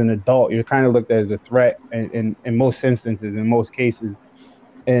an adult. You're kind of looked at as a threat in most instances, in most cases.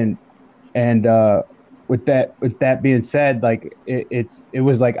 And with that being said, like it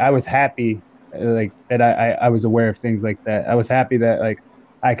was like I was happy, like that I was aware of things like that. I was happy that like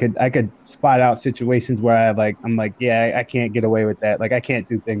I could spot out situations where I'm like, yeah, I can't get away with that. Like I can't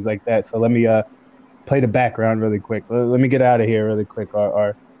do things like that. So let me play the background really quick. Let me get out of here really quick,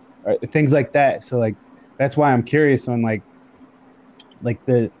 or things like that. So like that's why I'm curious on like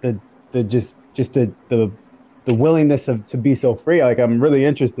the willingness to be so free. Like I'm really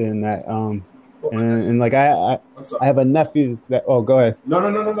interested in that. And like I have a nephew's that. Oh, go ahead. No.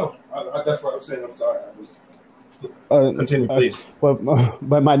 That's what I was saying. I'm sorry. Continue, please. But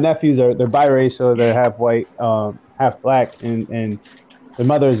my nephews they're biracial. They're half white, half black, and the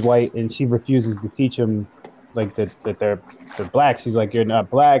mother is white, and she refuses to teach them like that they're black. She's like, you're not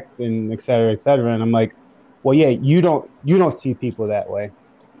black, and et cetera, et cetera. And I'm like, well, yeah, you don't see people that way,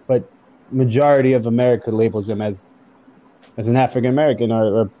 but majority of America labels them as an African American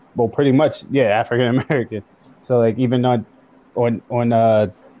or well, pretty much, yeah, African American. So like even on on uh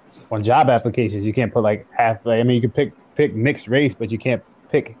on job applications, you can't put like half. Like, I mean, you can pick mixed race, but you can't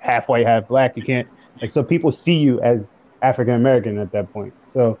pick half white, half black. You can't like so people see you as African American at that point.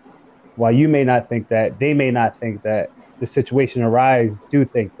 So while you may not think that, they may not think that. The situation arise do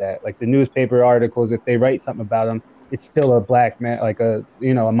think that. Like the newspaper articles, if they write something about them, it's still a black man, like a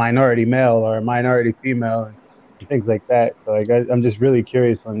a minority male or a minority female, and things like that. So like I'm just really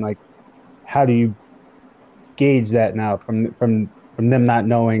curious on like how do you gauge that now from them not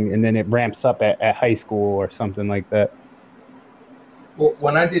knowing, and then it ramps up at high school or something like that. Well,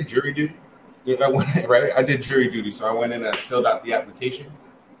 when I did jury duty, right? I did jury duty, so I went in and filled out the application.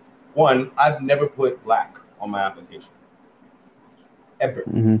 One, I've never put black on my application. Ever.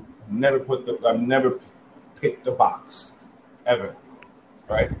 Mm-hmm. I've never picked a box. Ever.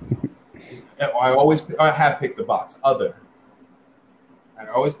 Right? I have picked the box. Other. And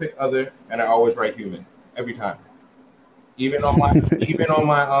I always pick other, and I always write human. Every time. Even on my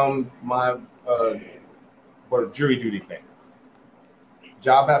jury duty thing.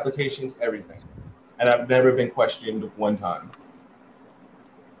 Job applications, everything. And I've never been questioned one time.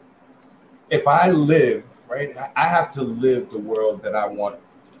 If I live, right, I have to live the world that I want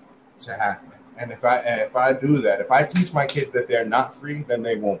to happen. And if I do that, if I teach my kids that they're not free, then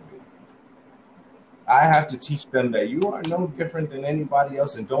they won't be. I have to teach them that you are no different than anybody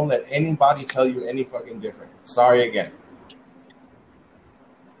else, and don't let anybody tell you any fucking different. Sorry again.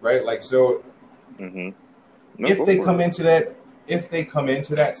 Right? Like, so if they come into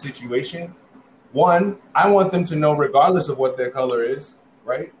that situation, one, I want them to know regardless of what their color is,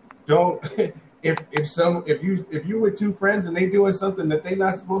 right? Don't if you with two friends and they doing something that they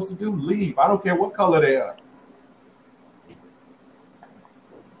not supposed to do, leave. I don't care what color they are.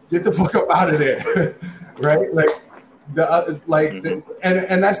 Get the fuck up out of there, right? Like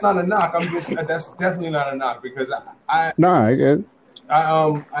and that's not a knock. That's definitely not a knock because I get it.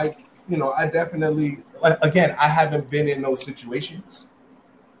 I definitely again I haven't been in those situations,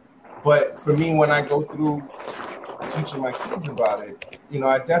 but for me when I go through teaching my kids about it,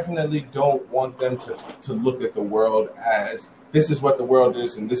 I definitely don't want them to look at the world as this is what the world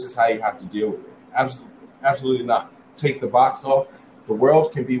is and this is how you have to deal with it. Absolutely not. Take the box off. The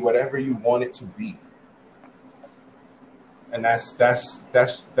world can be whatever you want it to be, and that's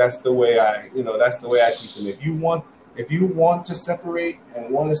the way I teach them. If you want to separate and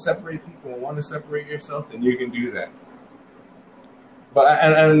want to separate people and want to separate yourself, then you can do that. But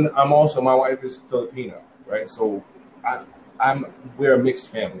and I'm also, my wife is Filipino, right? So we're a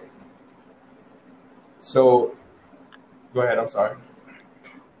mixed family. So go ahead. I'm sorry.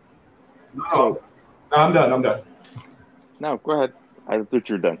 No, I'm done. No, go ahead. I thought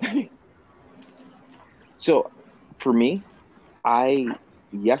you were done. So for me,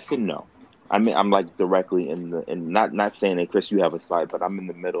 yes and no. I mean, I'm like directly in not saying that Chris, you have a side, but I'm in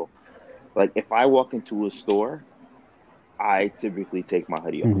the middle. Like if I walk into a store, I typically take my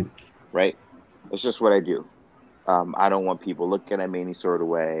hoodie off, right? It's just what I do. I don't want people looking at me any sort of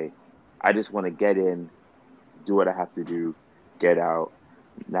way. I just want to get in, do what I have to do, get out,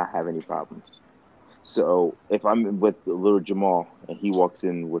 not have any problems. So if I'm with little Jamal and he walks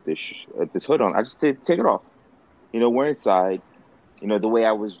in with this hood on, I just take it off. We're inside. The way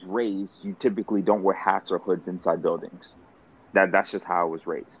I was raised, you typically don't wear hats or hoods inside buildings. That's just how I was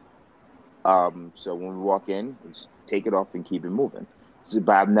raised. So when we walk in, we just take it off and keep it moving.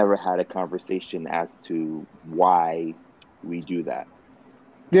 But I've never had a conversation as to why we do that.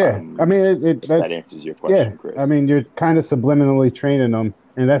 Yeah, I mean, that answers your question, Chris. I mean, you're kind of subliminally training them,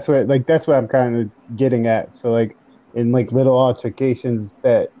 and that's what I'm kind of getting at. So like in like little altercations,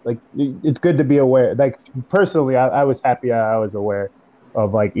 that like it's good to be aware. Like personally, I was happy I was aware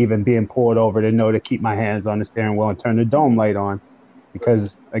of like even being pulled over to know to keep my hands on the steering wheel and turn the dome light on,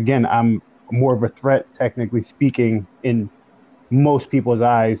 because again, I'm more of a threat, technically speaking, in most people's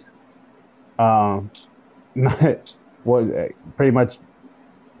eyes. Not pretty much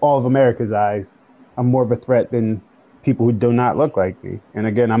all of America's eyes. I'm more of a threat than people who do not look like me. And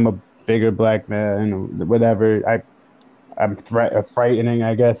again, I'm a bigger black man, whatever. I'm frightening,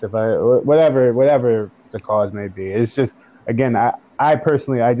 I guess, whatever the cause may be. It's just, again, I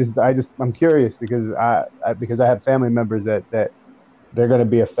personally, I'm curious because I have family members that they're going to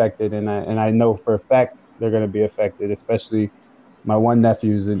be affected, and I know for a fact they're going to be affected, especially my one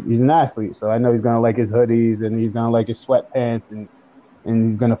nephew. He's an athlete, so I know he's going to like his hoodies and he's going to like his sweatpants and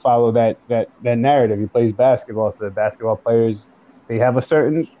he's going to follow that narrative. He plays basketball, so the basketball players, they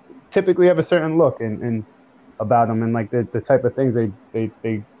typically have a certain look, and about them and like the type of things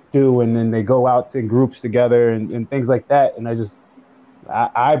they do, and then they go out in groups together and things like that. And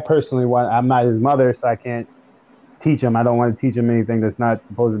I personally I'm not his mother, so I can't teach him. I don't want to teach him anything that's not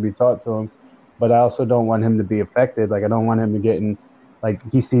supposed to be taught to him. But I also don't want him to be affected. Like I don't want him to get in, like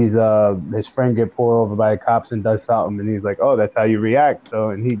he sees his friend get pulled over by the cops and does something, and he's like, oh, that's how you react. So,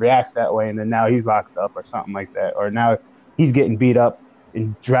 and he reacts that way, and then now he's locked up or something like that. Or now he's getting beat up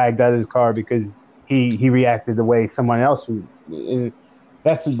and dragged out of his car because he reacted the way someone else would.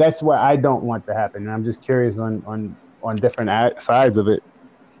 That's what I don't want to happen. And I'm just curious on different sides of it.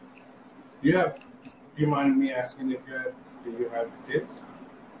 Do you mind me asking do you have kids?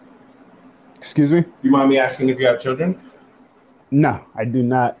 Excuse me? Do you mind me asking if you have children? No, I do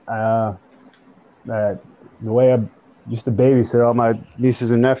not. The way I used to babysit all my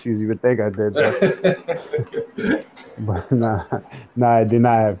nieces and nephews, you would think I did. But no, I do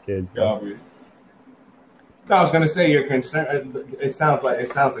not have kids. No, I was gonna say you're concerned. It sounds like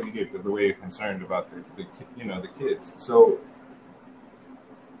you do because the way you're concerned about the kids. So,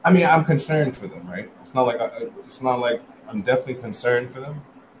 I mean, I'm concerned for them, right? It's not like I'm definitely concerned for them.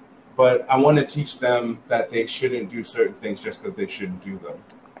 But I want to teach them that they shouldn't do certain things just because they shouldn't do them.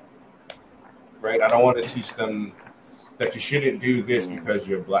 Right? I don't want to teach them that you shouldn't do this because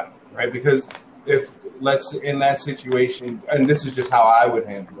you're black. Right? Because in that situation, and this is just how I would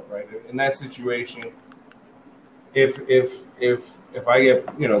handle it, right? In that situation, if I get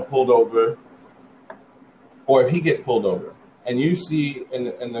pulled over, or if he gets pulled over, and you see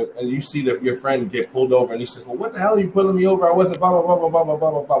your friend get pulled over, and he says, "Well, what the hell are you pulling me over? I wasn't blah blah blah blah blah blah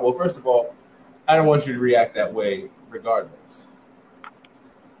blah blah." Well, first of all, I don't want you to react that way, regardless.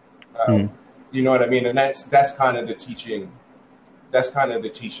 You know what I mean? And that's kind of the teaching. That's kind of the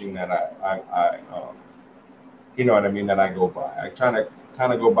teaching that I you know what I mean, that I go by. I try to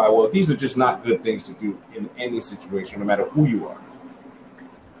kind of go by. Well, these are just not good things to do in any situation, no matter who you are.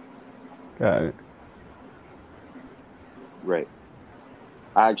 Got it. Right.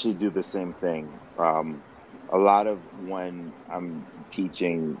 I actually do the same thing. A lot of when I'm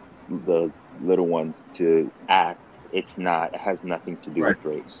teaching the little ones to act, it has nothing to do with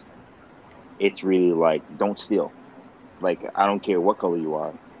race. It's really like, don't steal. Like, I don't care what color you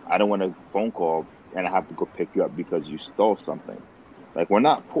are. I don't want a phone call and I have to go pick you up because you stole something. Like, we're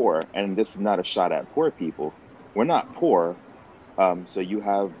not poor, and this is not a shot at poor people. We're not poor. So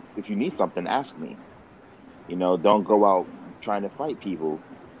if you need something, ask me. Don't go out trying to fight people.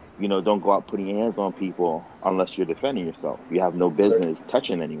 Don't go out putting your hands on people unless you're defending yourself. You have no business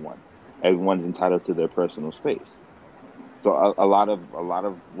touching anyone. Everyone's entitled to their personal space. So a lot of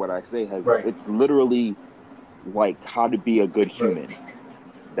what I say it's literally like how to be a good human.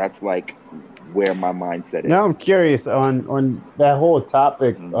 That's like where my mindset is. Now I'm curious on that whole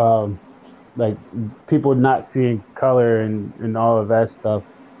topic, like people not seeing color and all of that stuff.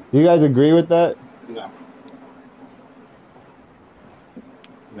 Do you guys agree with that?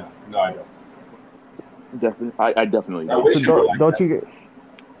 No, I don't. Definitely, I definitely don't. So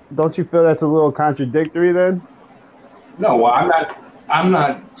don't you feel that's a little contradictory then? No, well, I'm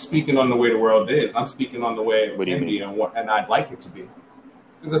not speaking on the way the world is. I'm speaking on the way it can be and I'd like it to be.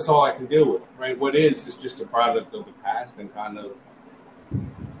 Because that's all I can deal with, right? What is just a product of the past and kind of,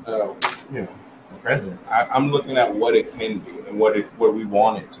 the present. I'm looking at what it can be and what we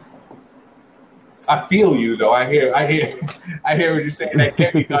want it to be. I feel you though. I hear what you're saying. That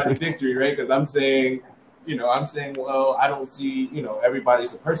can't be contradictory, right? Because I'm saying, well, I don't see,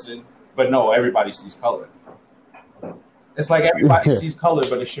 everybody's a person, but no, everybody sees color. It's like everybody sees color,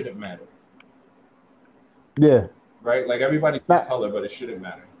 but it shouldn't matter. Yeah. Right? Like everybody sees color, but it shouldn't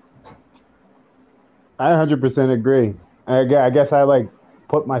matter. I 100% agree. I guess I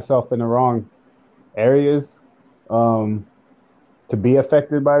put myself in the wrong areas to be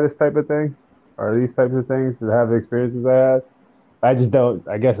affected by this type of thing or these types of things, to have the experiences I had.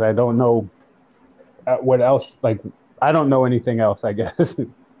 I guess I don't know what else, I don't know anything else, I guess,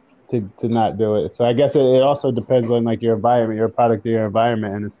 to not do it. So I guess it also depends on your environment. You're a product of your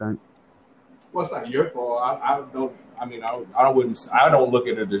environment in a sense. Well, it's not your fault. I don't look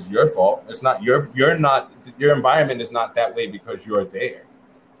at it as your fault. It's not your environment is not that way because you're there.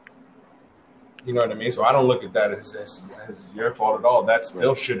 You know what I mean? So I don't look at that as your fault at all. That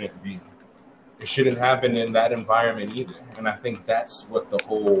still shouldn't be. It shouldn't happen in that environment either. And I think that's what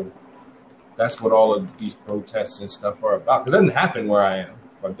all of these protests and stuff are about. It doesn't happen where I am.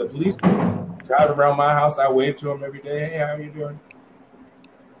 But the police drive around my house. I wave to them every day. Hey, how are you doing?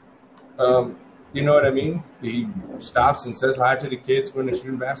 You know what I mean? He stops and says hi to the kids when they're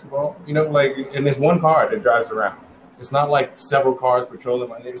shooting basketball. And there's one car that drives around. It's not like several cars patrolling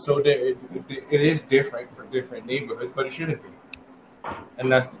my neighborhood. So it is different for different neighborhoods, but it shouldn't be.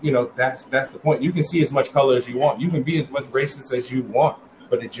 And that's the point. You can see as much color as you want. You can be as much racist as you want,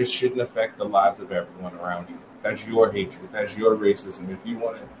 but it just shouldn't affect the lives of everyone around you. That's your hatred. That's your racism. If you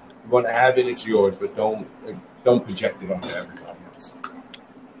want to have it, it's yours, but don't project it onto everybody else.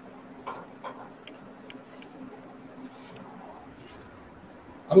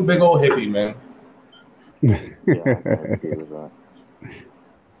 I'm a big old hippie, man. Yeah, I agree with that.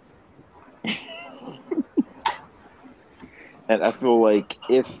 And I feel like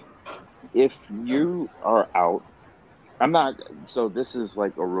if you are out, so this is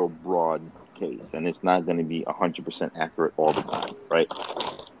like a real broad case, and it's not going to be 100% accurate all the time, right?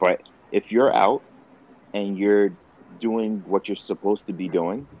 But if you're out and you're doing what you're supposed to be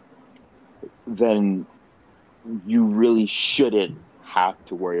doing, then you really shouldn't have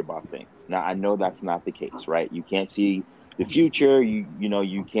to worry about things. Now, I know that's not the case, right? You can't see the future.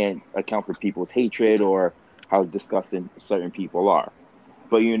 You can't account for people's hatred or how disgusting certain people are.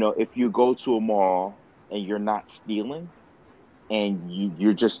 But, if you go to a mall and you're not stealing and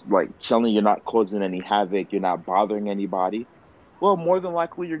you're just like chilling, you're not causing any havoc, you're not bothering anybody, well, more than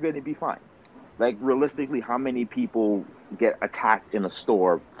likely you're going to be fine. Like, realistically, how many people get attacked in a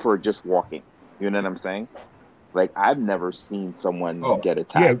store for just walking? You know what I'm saying? Like, I've never seen someone get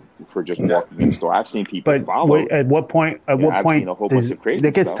attacked for just walking in the store. I've seen people follow. At what point? I've seen a whole bunch of crazy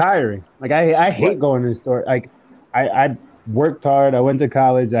it gets stuff. Tiring. Like, I hate going to the store. Like, I worked hard. I went to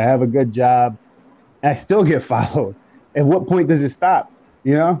college. I have a good job. And I still get followed. At what point does it stop?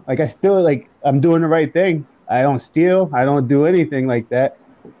 Like, I still, like, I'm doing the right thing. I don't steal. I don't do anything like that.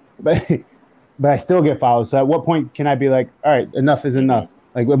 But I still get followed. So at what point can I be like, all right, enough is enough?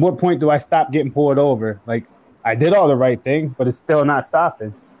 Like, at what point do I stop getting pulled over? Like, I did all the right things, but it's still not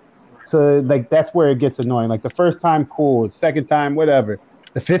stopping. So, like, that's where it gets annoying. Like, the first time, cool. Second time, whatever.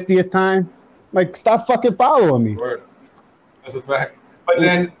 The 50th time, like, stop fucking following me. Word. That's a fact. But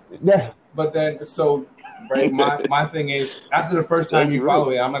then, so, right, my thing is, after the first time you follow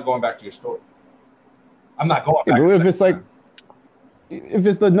me, I'm not going back to your store. I'm not going back. If it's like, if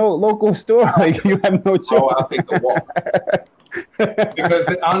it's the local store, like, you have no choice. Oh, I'll take the walk. Because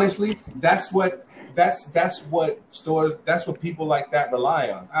honestly, that's what stores, that's what people like that rely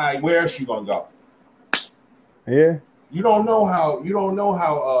on. All right, where is she gonna go? Yeah. You don't know how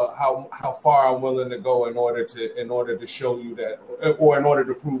far I'm willing to go in order to show you that, or in order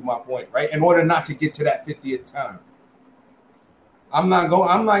to prove my point, right? In order not to get to that 50th time. I'm not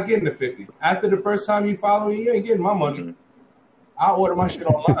getting the 50. After the first time you follow me, you ain't getting my money. Mm-hmm. I'll order my shit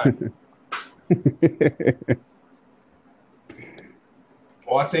online.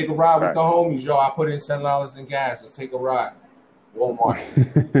 Or I take a ride with the homies, yo. I put in $10 in gas. Let's take a ride. Walmart.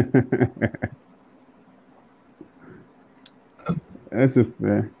 That's a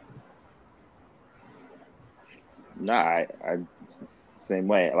fair. Nah, I same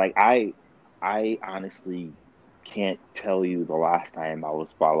way. Like, I honestly can't tell you the last time I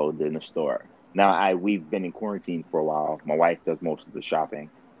was followed in a store. Now, we've been in quarantine for a while. My wife does most of the shopping,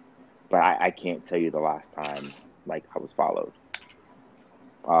 but I can't tell you the last time like I was followed.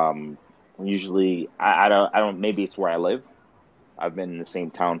 Usually I don't. Maybe it's where I live. I've been in the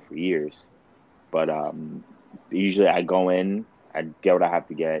same town for years, but usually I go in, I get what I have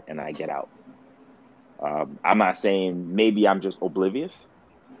to get, and I get out. I'm not saying maybe I'm just oblivious.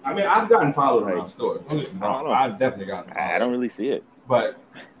 I mean, I've gotten followed around stores. I've definitely gotten followed. I don't really see it, but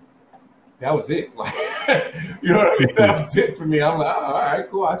that was it. Like, you know what I mean? That was it for me. I'm like, oh, all right,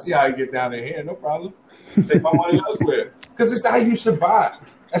 cool. I see how you get down in here. No problem. Take my money elsewhere. Because it's how you survive.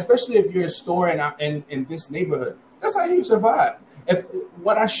 Especially if you're a store in this neighborhood. That's how you survive.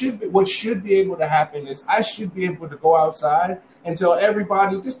 What should be able to happen is I should be able to go outside and tell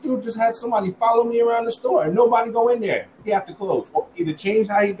everybody, this dude just had somebody follow me around the store and nobody go in there. He have to close. Or either change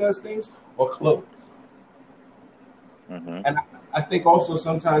how he does things or close. Mm-hmm. And I think also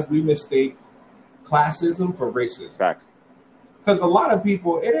sometimes we mistake classism for racism. Facts. Because a lot of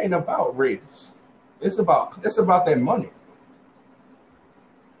people, it ain't about race. It's about their money.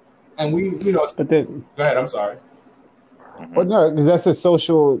 And we, but then, go ahead. I'm sorry. Well, no, because that's a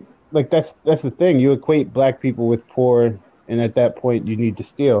social, like that's the thing. You equate black people with poor, and at that point, you need to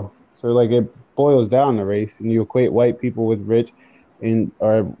steal. So, like, it boils down to race, and you equate white people with rich, and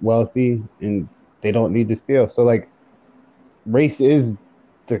are wealthy, and they don't need to steal. So, like, race is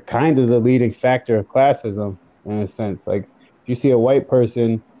the leading factor of classism in a sense. Like, if you see a white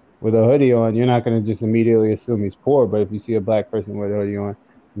person with a hoodie on, you're not going to just immediately assume he's poor. But if you see a black person with a hoodie on,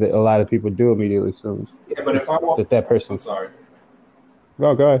 a lot of people do immediately assume. Yeah, but if I walk, that person. I'm sorry.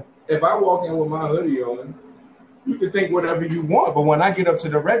 No, go ahead. If I walk in with my hoodie on, You can think whatever you want, but when I get up to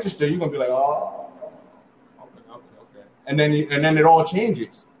the register, you're gonna be like, oh, okay. And then it all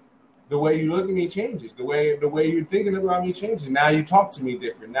changes. The way you look at me changes. The way you're thinking about me changes. Now you talk to me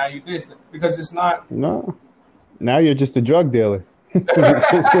different. Now you this because it's not. No. Now you're just a drug dealer. It's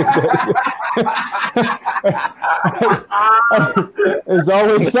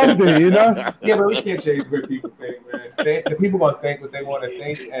always something, you know? Yeah, but we can't change what people think, man. The people gonna think what they want to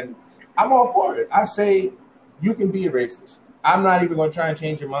think, and I'm all for it. I say you can be a racist. I'm not even gonna try and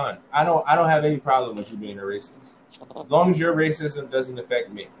change your mind. I don't have any problem with you being a racist. As long as your racism doesn't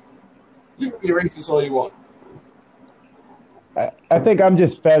affect me. You can be a racist all you want. I think I'm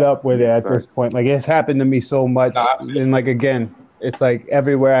just fed up with it at this point. Like, it's happened to me so much. And, like, again, it's like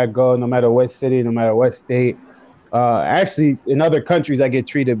everywhere I go, no matter what city, no matter what state. Actually, in other countries, I get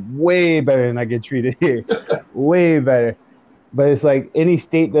treated way better than I get treated here. Way better. But it's like any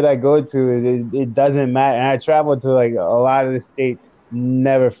state that I go to, it doesn't matter. And I travel to, like, a lot of the states,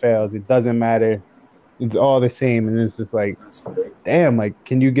 never fails. It doesn't matter. It's all the same. And it's just like, damn, like,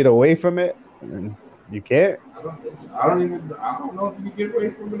 can you get away from it? And you can't. I don't know if you can get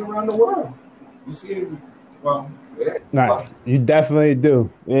away from it around the world. You see it, well, yeah. Nah, you definitely do.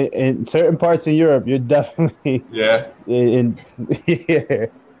 In certain parts of Europe, you're definitely yeah. Yeah.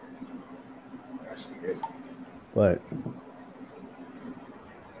 That's crazy. But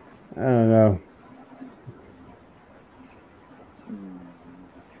I don't know.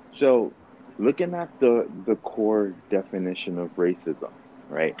 So, looking at the core definition of racism,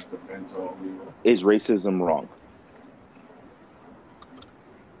 right? Is racism wrong?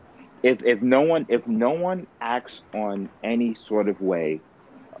 If no one acts on any sort of way,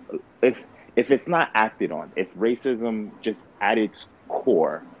 if it's not acted on, if racism just at its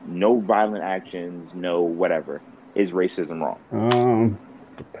core, no violent actions, no whatever, is racism wrong?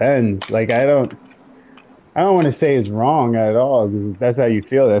 Depends. Like, I don't want to say it's wrong at all, because that's how you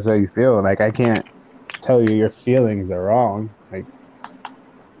feel. That's how you feel. Like, I can't tell you your feelings are wrong.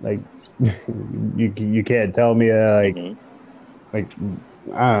 Like you can't tell me like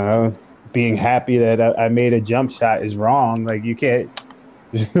I don't know, being happy that I made a jump shot is wrong. Like, you can't.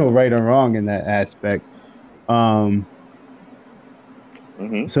 There's no right or wrong in that aspect. So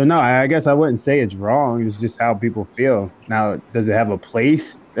no, I guess I wouldn't say it's wrong. It's just how people feel. Now, does it have a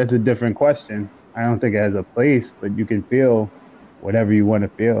place? That's a different question. I don't think it has a place, but you can feel whatever you want to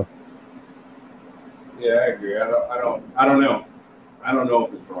feel. Yeah, I agree. I don't know. I don't know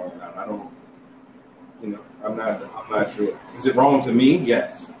if it's wrong or not. I don't. I'm not sure. Is it wrong to me?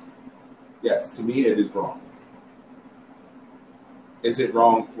 Yes. Yes, to me it is wrong. Is it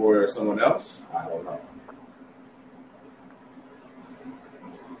wrong for someone else? I don't know.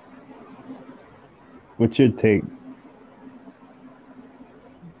 What's your take?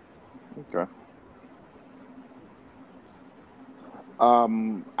 Okay.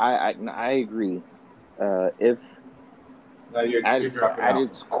 I agree. If you're dropping at out.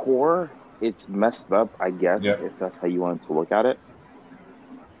 its core, it's messed up, I guess, if that's how you wanted to look at it.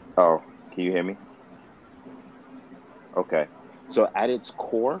 Oh, can you hear me? Okay. So at its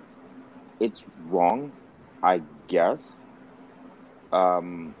core, it's wrong, I guess.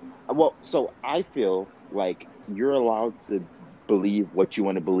 Well, so I feel like you're allowed to believe what you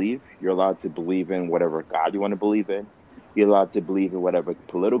want to believe. You're allowed to believe in whatever God you want to believe in. You're allowed to believe in whatever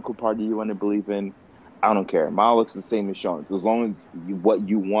political party you want to believe in. I don't care. Mine looks the same as Sean's. As long as what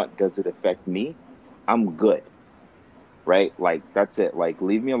you want doesn't affect me, I'm good. Right? Like, that's it. Like,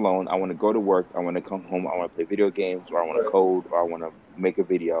 leave me alone. I want to go to work. I want to come home. I want to play video games, or I want to code, or I want to make a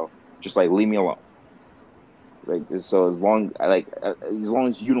video. Just, like, leave me alone. Like, so as long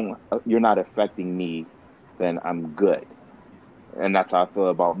as you're not affecting me, then I'm good. And that's how I feel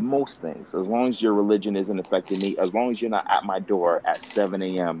about most things. As long as your religion isn't affecting me, as long as you're not at my door at 7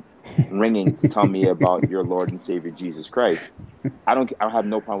 a.m. ringing to tell me about your Lord and Savior Jesus Christ, I don't have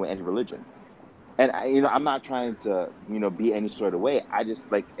no problem with any religion. And I'm not trying to be any sort of way. I just,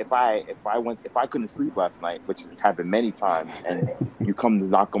 like, if I couldn't sleep last night, which has happened many times, and you come to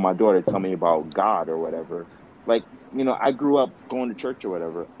knock on my door to tell me about God or whatever, like, I grew up going to church or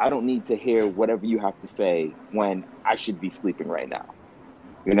whatever. I don't need to hear whatever you have to say when I should be sleeping right now.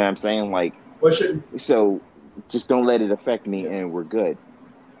 You know what I'm saying? Like, so just don't let it affect me, and we're good.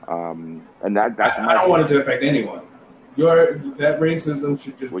 And that's I don't want it to affect anyone. That racism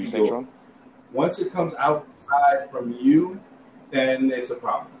should just what be you saying, Sean? Once it comes outside from you, then it's a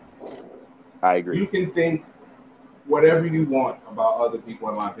problem. I agree. You can think whatever you want about other people,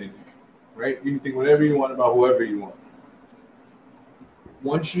 in my opinion. Right? You can think whatever you want about whoever you want.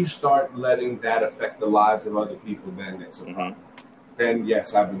 Once you start letting that affect the lives of other people, then it's a problem. Then,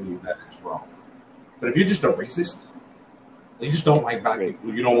 yes, I believe that it's wrong. But if you're just a racist, you just don't like black Right.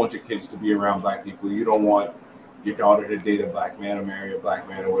 people. You don't want your kids to be around black people. You don't want your daughter to date a black man or marry a black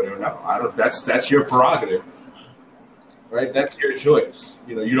man or whatever. No, I don't. That's your prerogative, right? That's your choice.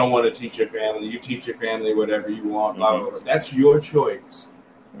 You know, you don't want to teach your family. You teach your family whatever you want. Blah blah blah. That's your choice.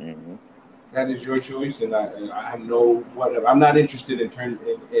 Mhm. That is your choice, and I have no whatever. I'm not interested in turning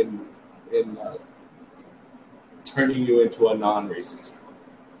you into a non-racist.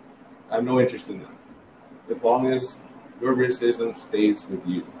 I have no interest in that. As long as your racism stays with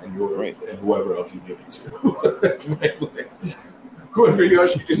you and yours Right. and whoever else you give it to. Whoever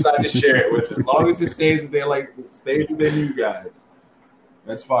else you decide to share it with, as long as it stays there, like it stays within you guys,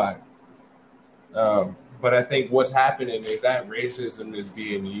 that's fine. But I think what's happening is that racism is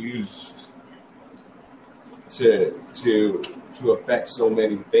being used to affect so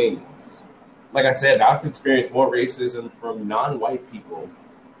many things. Like I said, I've experienced more racism from non-white people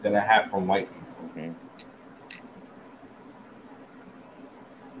than I have from white people. Mhm.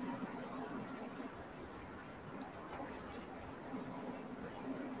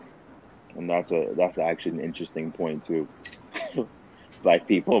 And that's actually an interesting point too. Black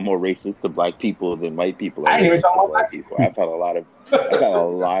people are more racist to black people than white people are I ain't even racist talking to about white people. I've had a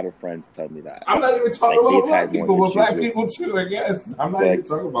lot of friends tell me that. I'm not even talking Like, about they've black had more people, but issues black with- people too, I guess. I'm not Say- even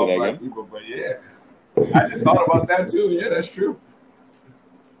talking say about that black again? people, but yeah. I just thought about that too. Yeah, that's true.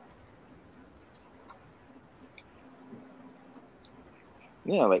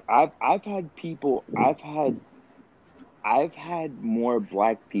 Yeah, like I've had more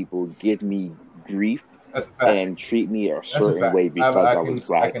black people give me grief That's a fact. and treat me a a certain fact. way because I I can-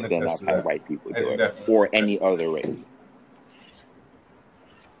 was I black can than attest I've to had that. white people I do can it, definitely or attest any to that. other race.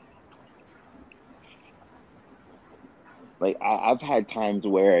 Like I've had times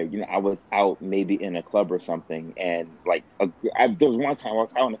where I was out maybe in a club or something, and like there was one time I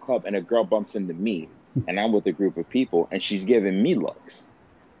was out in a club and a girl bumps into me, and I'm with a group of people, and she's giving me looks,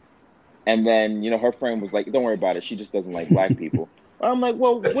 and then her friend was like, "Don't worry about it. She just doesn't like black people." I'm like,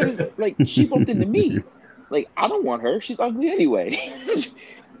 "Well, what is like? She bumped into me. Like I don't want her. She's ugly anyway."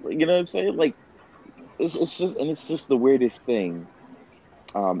 You know what I'm saying? Like it's just the weirdest thing.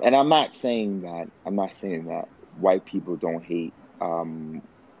 And I'm not saying that white people don't hate, um,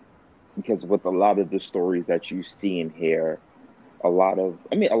 because with a lot of the stories that you see and hear, a lot of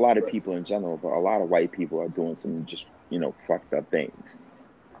people in general, but a lot of white people are doing some just, fucked up things.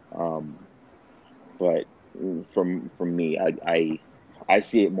 Um, but from me, I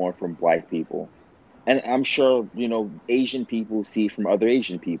see it more from black people, and I'm sure Asian people see it from other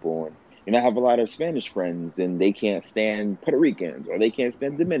Asian people, and I have a lot of Spanish friends, and they can't stand Puerto Ricans or they can't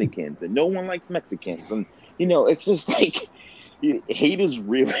stand Dominicans, and no one likes Mexicans, and it's just like hate is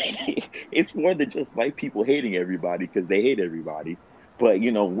really it's more than just white people hating everybody because they hate everybody, but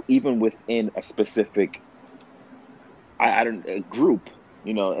even within a specific I don't a group,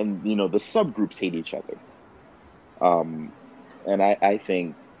 and the subgroups hate each other. Um, and I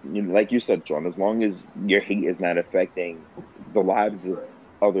think, like you said, John, as long as your hate is not affecting the lives of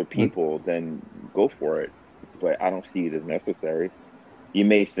other people, then go for it. But I don't see it as necessary. You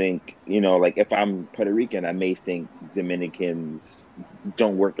may think, like if I'm Puerto Rican, I may think Dominicans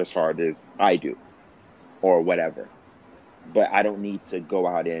don't work as hard as I do or whatever. But I don't need to go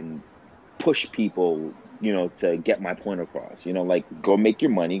out and push people, to get my point across. Like go make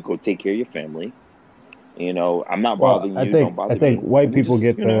your money, go take care of your family. I'm not Well, bothering I you. Don't think bother I think me. white And we people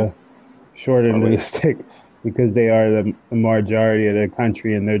just, get the short end of the right. stick because they are the majority of the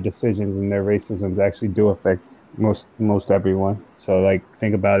country, and their decisions and their racism actually do affect most everyone. So like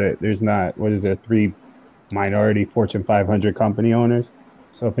think about it. There's not what is there 3 minority Fortune 500 company owners.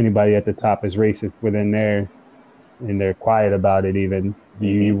 So if anybody at the top is racist within there and they're quiet about it, even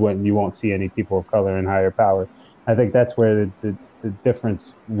you won't see any people of color in higher power. I think that's where the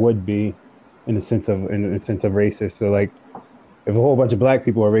difference would be in the sense of racist. So like if a whole bunch of black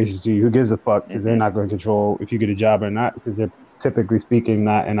people are racist to you, who gives a fuck? Because they're not going to control if you get a job or not, because they're typically speaking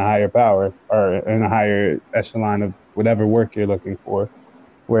not in a higher power or in a higher echelon of whatever work you're looking for.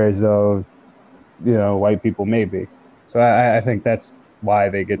 Whereas white people may be. So I think that's why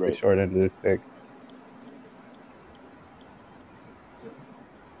they get the Right. short end of the stick.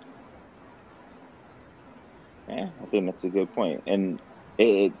 Yeah, I think that's a good point. And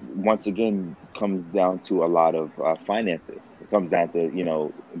it once again comes down to a lot of finances. It comes down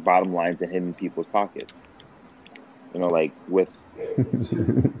to, bottom lines and hitting people's pockets. Like with,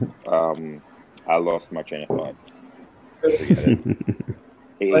 I lost my train of thought. Forget it.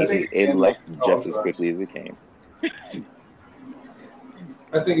 I think It again, like, left just as quickly as it came.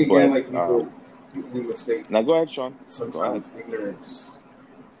 I think again, But like people mistake now go ahead, Sean. Go ahead. sometimes ignorance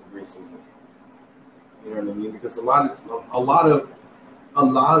for racism. You know what I mean? Because a lot of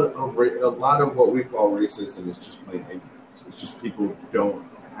what we call racism is just plain ignorance. It's just people don't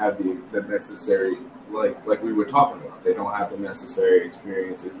have the necessary, like we were talking about. They don't have the necessary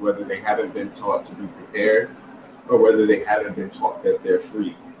experiences, whether they haven't been taught to be prepared or whether they haven't been taught that they're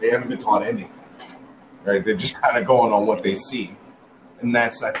free. They haven't been taught anything, right? They're just kind of going on what they see. And I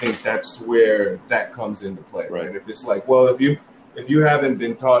think that's where that comes into play, right? If it's like, well, if you haven't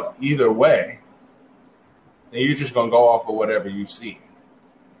been taught either way, then you're just going to go off of whatever you see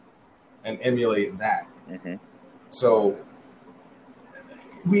and emulate that. Mm-hmm. So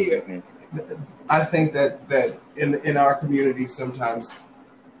I think that in our community, sometimes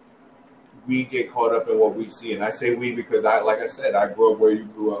we get caught up in what we see. And I say we because like I said, I grew up where you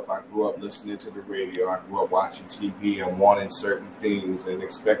grew up. I grew up listening to the radio. I grew up watching TV and wanting certain things and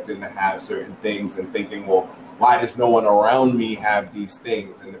expecting to have certain things and thinking, well, why does no one around me have these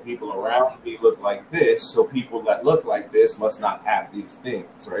things? And the people around me look like this, so people that look like this must not have these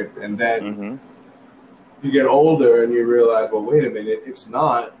things, right? And then you get older and you realize, well, wait a minute, it's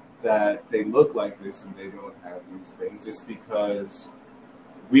not that they look like this and they don't have these things. It's because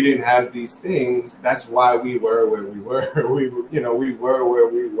we didn't have these things. That's why we were where we were. we were where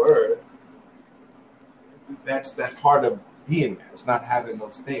we were. That's part of being there. It's not having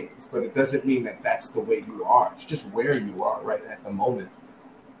those things, but it doesn't mean that that's the way you are. It's just where you are right at the moment.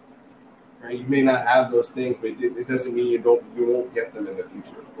 Right? You may not have those things, but it doesn't mean you won't get them in the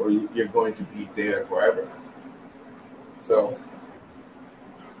future, or you're going to be there forever. So,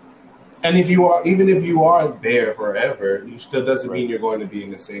 and even if you are there forever, you still doesn't mean you're going to be in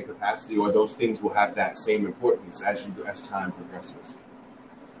the same capacity, or those things will have that same importance as time progresses.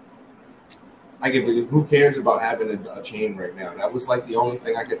 Who cares about having a chain right now? That was like the only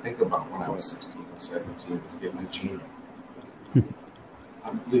thing I could think about when I was 16 or 17 was getting a chain.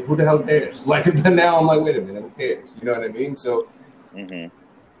 Who the hell cares? Like now I'm like, wait a minute, who cares? You know what I mean? So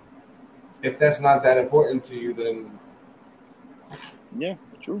if that's not that important to you, then yeah,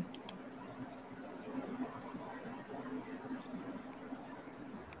 true.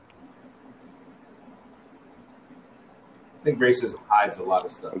 I think racism hides a lot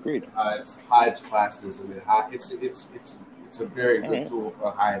of stuff. Agreed. It hides classism. It's a very good tool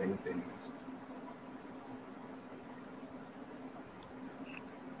for hiding things.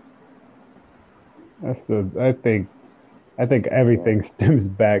 I think everything stems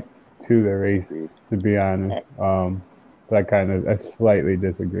back to the race, to be honest. But I slightly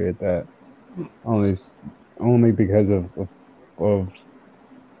disagree with that. Only because of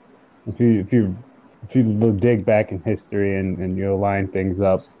if you dig back in history and you align things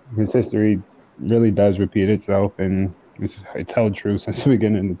up, because history really does repeat itself, and it's held true since the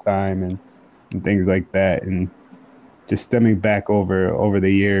beginning of time, and things like that, and just stemming back over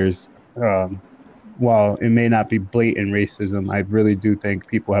the years. While it may not be blatant racism, I really do think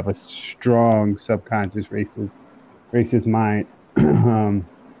people have a strong subconscious racist mind, and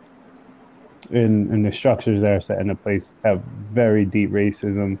the structures that are set into place have very deep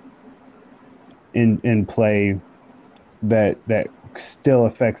racism in play that still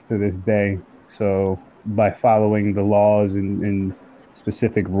affects to this day. So by following the laws and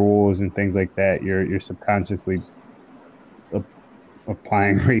specific rules and things like that, you're subconsciously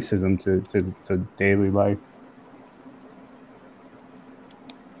applying racism to daily life.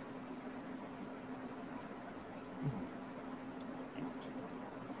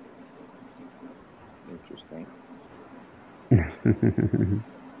 Interesting.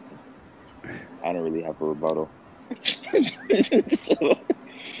 I don't really have a rebuttal. So,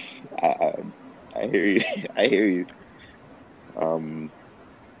 I hear you. I hear you.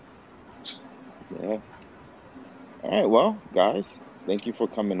 Yeah. All right. Well, guys, thank you for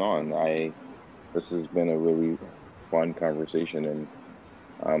coming on. This has been a really fun conversation,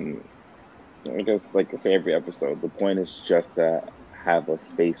 and I guess, like I say every episode, the point is just to have a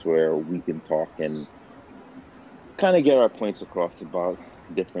space where we can talk and kind of get our points across about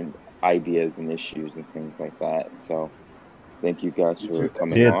different ideas and issues and things like that. So thank you guys for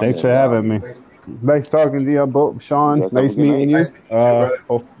coming on. Yeah, thanks for having me. Nice talking to you both, Sean. Nice meeting you.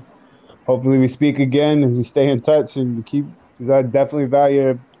 Hopefully we speak again and we stay in touch and I definitely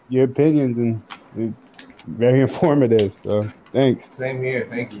value your opinions, and it's very informative. So thanks. Same here.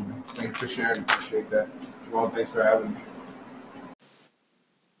 Thank you. Thanks for sharing. Appreciate that. Well, thanks for having me.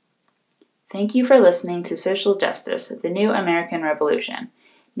 Thank you for listening to Social Justice, the New American Revolution.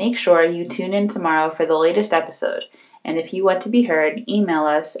 Make sure you tune in tomorrow for the latest episode. And if you want to be heard, email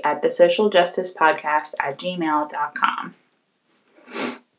us at thesocialjusticepodcast@gmail.com.